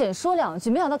浅说2句，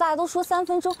没想到大家都说3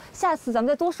分钟。下次咱们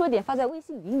再多说一点，发在微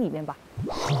信语音里面吧。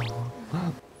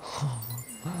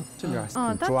这点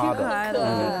挺抓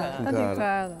的，他挺可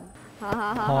爱的。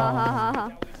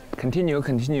好。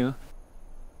Continue。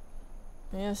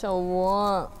哎呀，小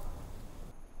博。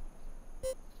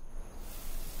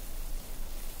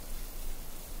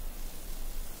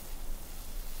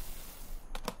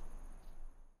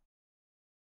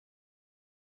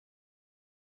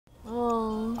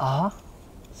啊？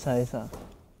啥意思啊？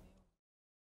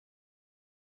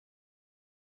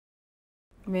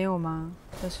没有吗？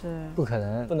这是不可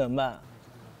能，不能吧？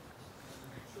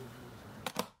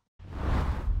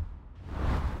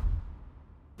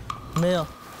没有。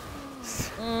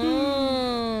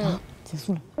结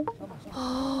束了。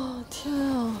哦，天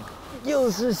啊！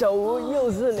又是小吴，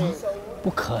又是你。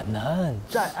不可能，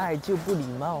再爱就不礼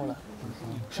貌了。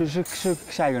是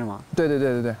下一个了吗？对。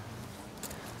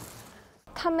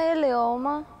他没留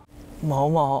吗？毛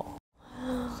毛，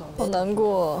好难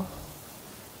过。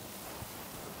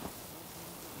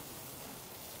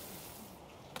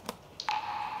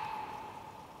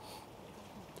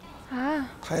啊？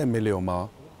他也没留吗？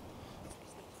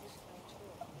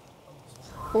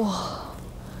哇，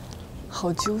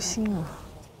好揪心啊！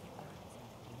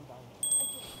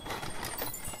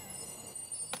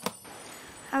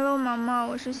 Hello， 毛毛，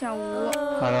我是小吴。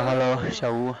Hello，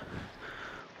 小吴，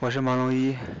我是毛龙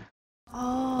一。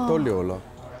哦。都留了。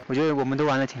我觉得我们都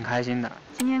玩得挺开心的。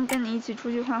今天跟你一起出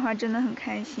去画画真的很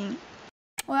开心。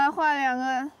我来画2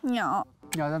个鸟。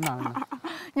鸟在哪呢？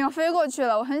鸟飞过去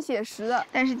了，我很写实的。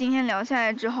但是今天聊下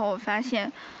来之后，我发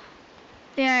现，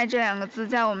恋爱这2个字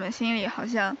在我们心里好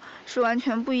像是完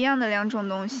全不一样的2种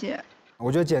东西。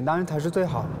 我觉得简单才是最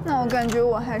好的。那我感觉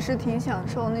我还是挺享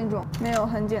受那种没有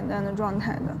很简单的状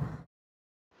态的。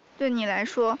对你来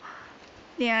说，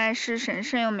恋爱是神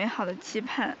圣又美好的期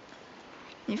盼，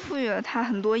你赋予了它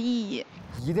很多意义。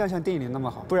一定要像电影里那么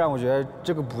好，不然我觉得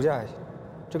这个不叫爱情，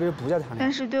这个就不叫谈恋爱。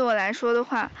但是对我来说的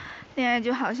话，恋爱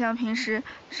就好像平时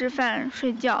吃饭、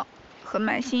睡觉和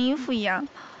买新衣服一样，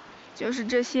就是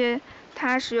这些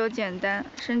踏实又简单，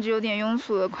甚至有点庸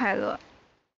俗的快乐。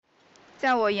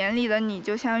 在我眼里的你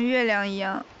就像月亮一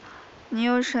样，你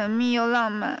又神秘又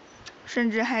浪漫，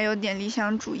甚至还有点理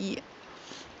想主义。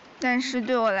但是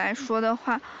对我来说的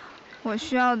话，我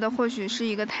需要的或许是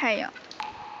一个太阳。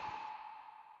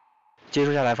接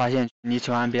触下来发现你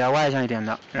喜欢比较外向一点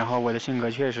的，然后我的性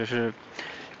格确实是，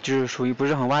就是属于不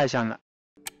是很外向的。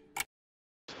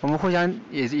我们互相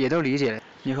也都理解，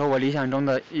你和我理想中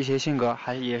的一些性格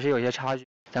也是有些差距，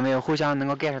咱们也互相能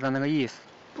够 get 到那个意思。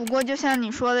 不过，就像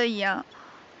你说的一样，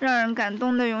让人感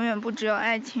动的永远不只有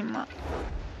爱情嘛。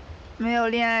没有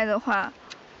恋爱的话，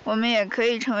我们也可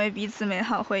以成为彼此美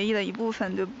好回忆的一部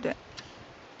分，对不对？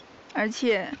而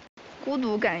且，孤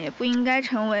独感也不应该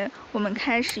成为我们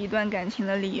开始一段感情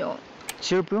的理由。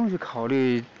其实不用去考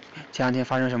虑前2天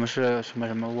发生什么事什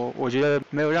么，我觉得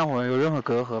没有让我有任何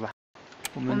隔阂吧。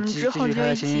我们之后就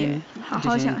一起好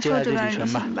好享受这段旅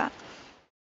行吧。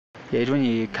也祝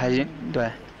你开心，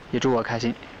对。 也祝我开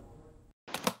心。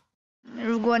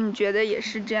如果你觉得也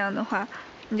是这样的话，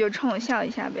你就冲我笑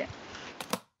一下呗。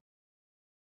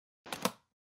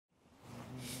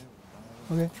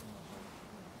OK。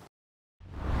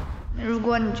如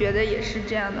果你觉得也是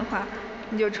这样的话，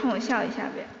你就冲我笑一下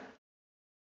呗。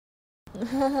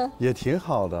也挺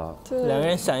好的。2个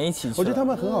人想一起去。我觉得他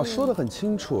们很好，说得很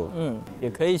清楚。也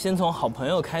可以先从好朋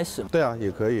友开始。对啊，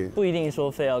也可以。不一定说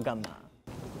非要干嘛。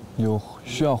有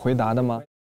需要回答的吗？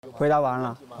 回答完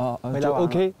了就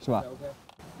OK 是吧？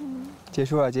结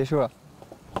束了。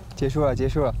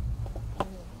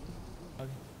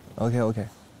OK。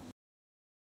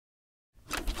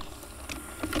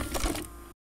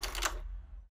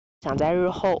想在日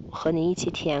后和你一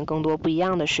起体验更多不一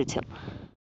样的事情。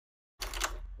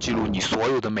记录你所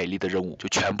有的美丽的任务，就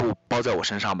全部包在我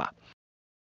身上吧。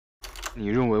你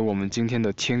认为我们今天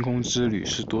的天空之旅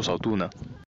是多少度呢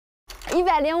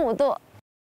？105度。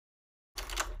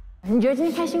 你觉得今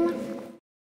天开心吗？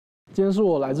今天是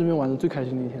我来这边玩的最开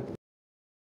心的一天。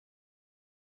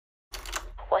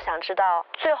我想知道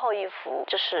最后一幅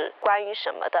这是关于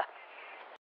什么的？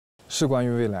是关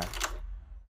于未来。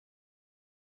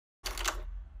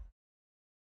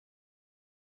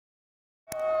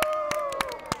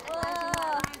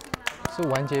是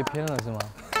完结篇了是吗？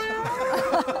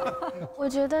我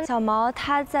觉得小毛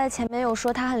他在前面有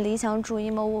说他很理想主义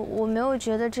嘛，我没有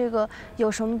觉得这个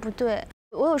有什么不对。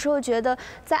 我有时候觉得，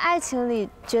在爱情里，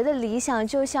觉得理想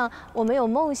就像我们有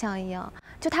梦想一样，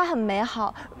就它很美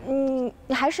好，你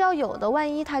还是要有的，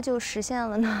万一它就实现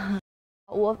了呢？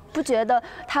我不觉得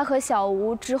他和小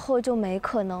吴之后就没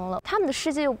可能了，他们的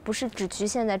世界又不是只局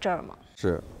限在这儿吗？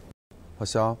是，好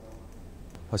肖，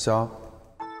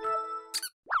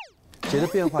谁的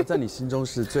变化在你心中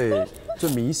是最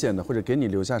明显的，或者给你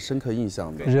留下深刻印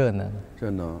象的？热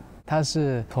能，它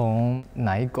是从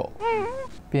奶狗。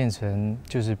 变成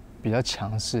就是比较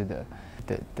强势的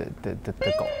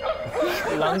狗，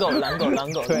狼狗，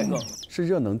对，是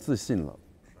热能自信了。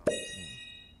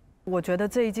我觉得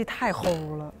这一季太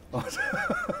齁了，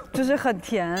就是很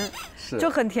甜，就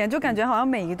很甜，就感觉好像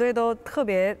每一对都特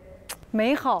别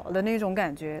美好的那种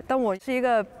感觉。但我是一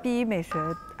个 B 美学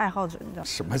爱好者，你知道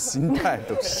什么心态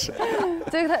都是。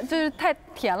这个就是太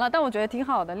甜了，但我觉得挺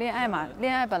好的，恋爱嘛，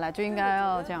恋爱本来就应该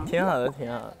要这样。挺好的。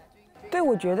对，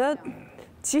我觉得。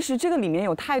 其实这个里面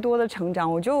有太多的成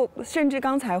长，我就甚至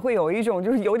刚才会有一种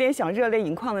就是有点想热泪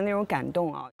盈眶的那种感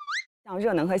动啊。像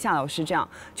热能和夏老师这样，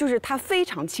就是他非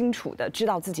常清楚的知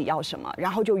道自己要什么，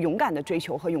然后就勇敢的追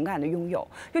求和勇敢的拥有，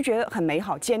就觉得很美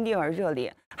好、坚定而热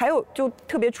烈。还有就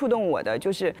特别触动我的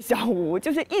就是小吴，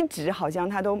就是一直好像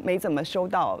他都没怎么收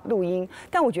到录音，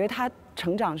但我觉得他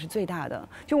成长是最大的。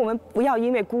就我们不要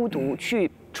因为孤独去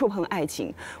触碰爱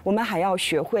情，我们还要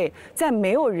学会在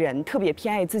没有人特别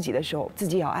偏爱自己的时候，自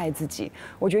己也要爱自己。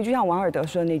我觉得就像王尔德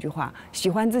说的那句话，喜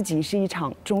欢自己是一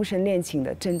场终身恋情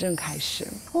的真正开始。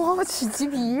哇，起鸡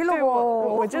皮了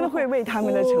我真的会为他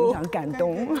们的成长感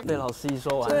动。被老师一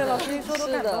说完，对，老师一说都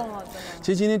感动了。其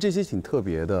实今天这期挺特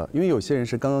别的，因为有些人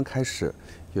是刚刚开始，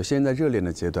有些人在热恋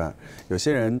的阶段，有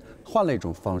些人换了一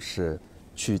种方式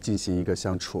去进行一个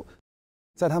相处。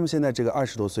在他们现在这个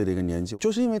20多岁的一个年纪，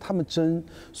就是因为他们真，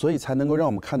所以才能够让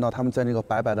我们看到他们在那个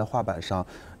白白的画板上，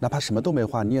哪怕什么都没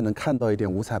画，你也能看到一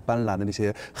点五彩斑斓的那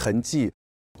些痕迹。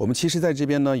我们其实在这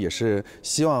边呢，也是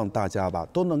希望大家吧，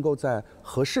都能够在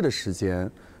合适的时间、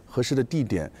合适的地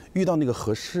点遇到那个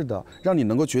合适的，让你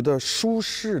能够觉得舒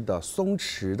适的、松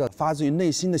弛的、发自于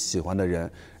内心的喜欢的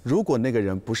人。如果那个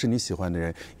人不是你喜欢的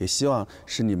人，也希望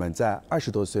是你们在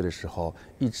20多岁的时候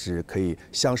一直可以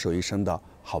相守一生的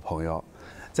好朋友。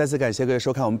再次感谢各位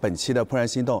收看我们本期的《怦然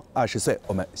心动20岁》，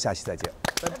我们下期再见，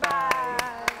拜拜。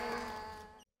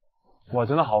哇，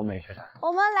真的好美，学长。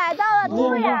我们来到了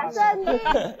突然圣地。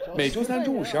每周3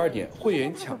中午12点，会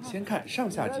员抢先看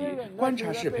上下集，观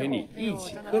察室陪你一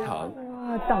起喝糖。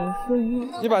哇，掌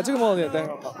声！你把这个帽子也戴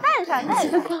上吧。戴上。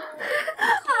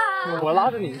我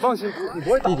拉着你，放心，你不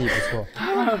会倒。弟弟不错。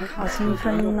好青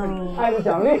春呢。爱的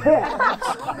奖励。可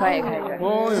以。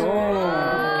哦呦。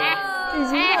已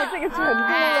经到这个程度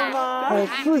了吗？好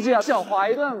刺激啊！脚滑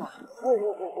一段嘛。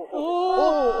我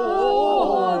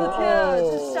的天，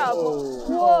这下播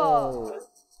哇！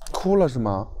哭了是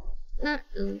吗？那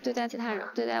对待其他人，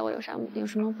对待我有什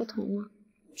么不同吗？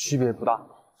区别不大。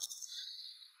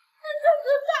那就是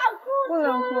大哭，不能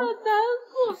哭，难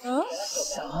过。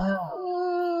啥呀？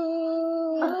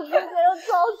我觉得要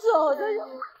早走的。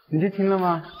你去听了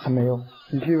吗？还没有。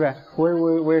你去呗，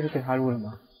我也是给他录了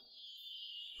嘛。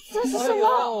这是什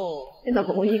么？你找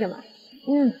公益干嘛？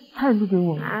他也不给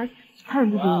我啊！他也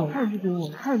不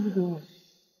给我。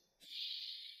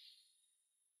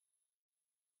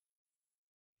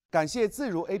感谢自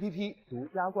如 APP 独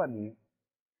家冠名，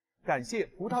感谢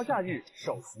葡萄假日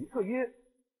首席特约，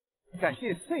感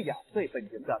谢翠雅对本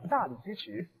节目的大力支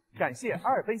持，感谢阿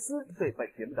尔卑斯对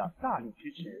本节目的大力支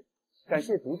持。感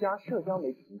谢独家社交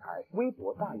媒体平台微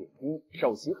博大眼睛，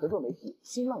首席合作媒体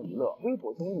新浪娱乐、微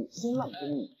博综艺新浪综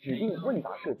艺指定问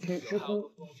答社区知乎。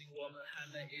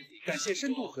感谢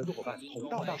深度合作伙伴红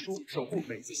道大叔，守护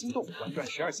每次心动，玩转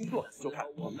12星座就看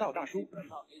红道大叔。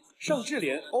上智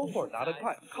联 offer 拿得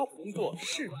快，靠谱工作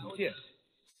视频见。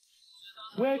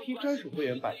VIP 专属会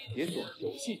员版解锁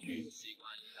游戏局。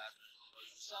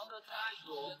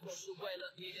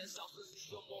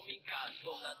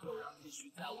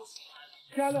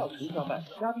加料图小版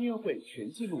嘉宾约会全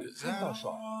记录看到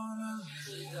爽。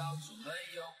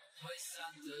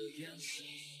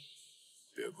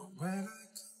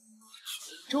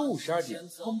周五12点，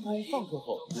砰砰放课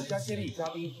后，独家接力嘉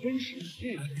宾真实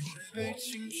日常生活。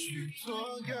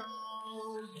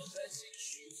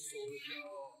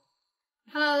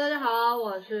Hello， 大家好，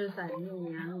我是反逆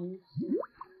娘，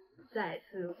再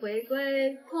次回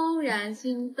归，怦然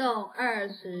心动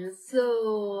20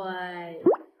岁，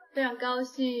非常高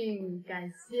兴，感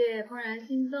谢怦然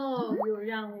心动，又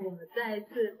让我再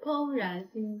次怦然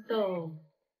心动，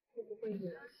会不会有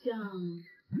像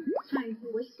上一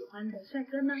部我喜欢的帅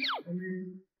哥呢？我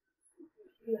们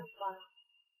不要吧。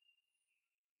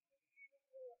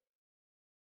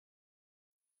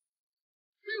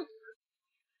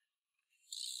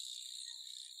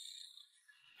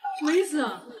什么意思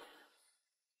啊？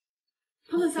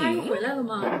他们仨又回来了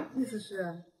吗？意思是？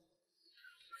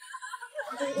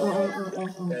哎，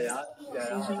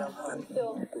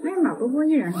马波波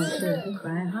依然还是很可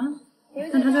爱哈，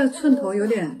但他这个寸头有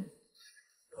点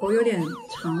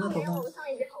长了，头发。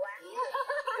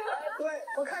对，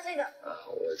我看这个。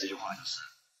我这句话就是。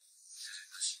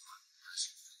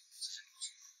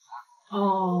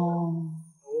哦。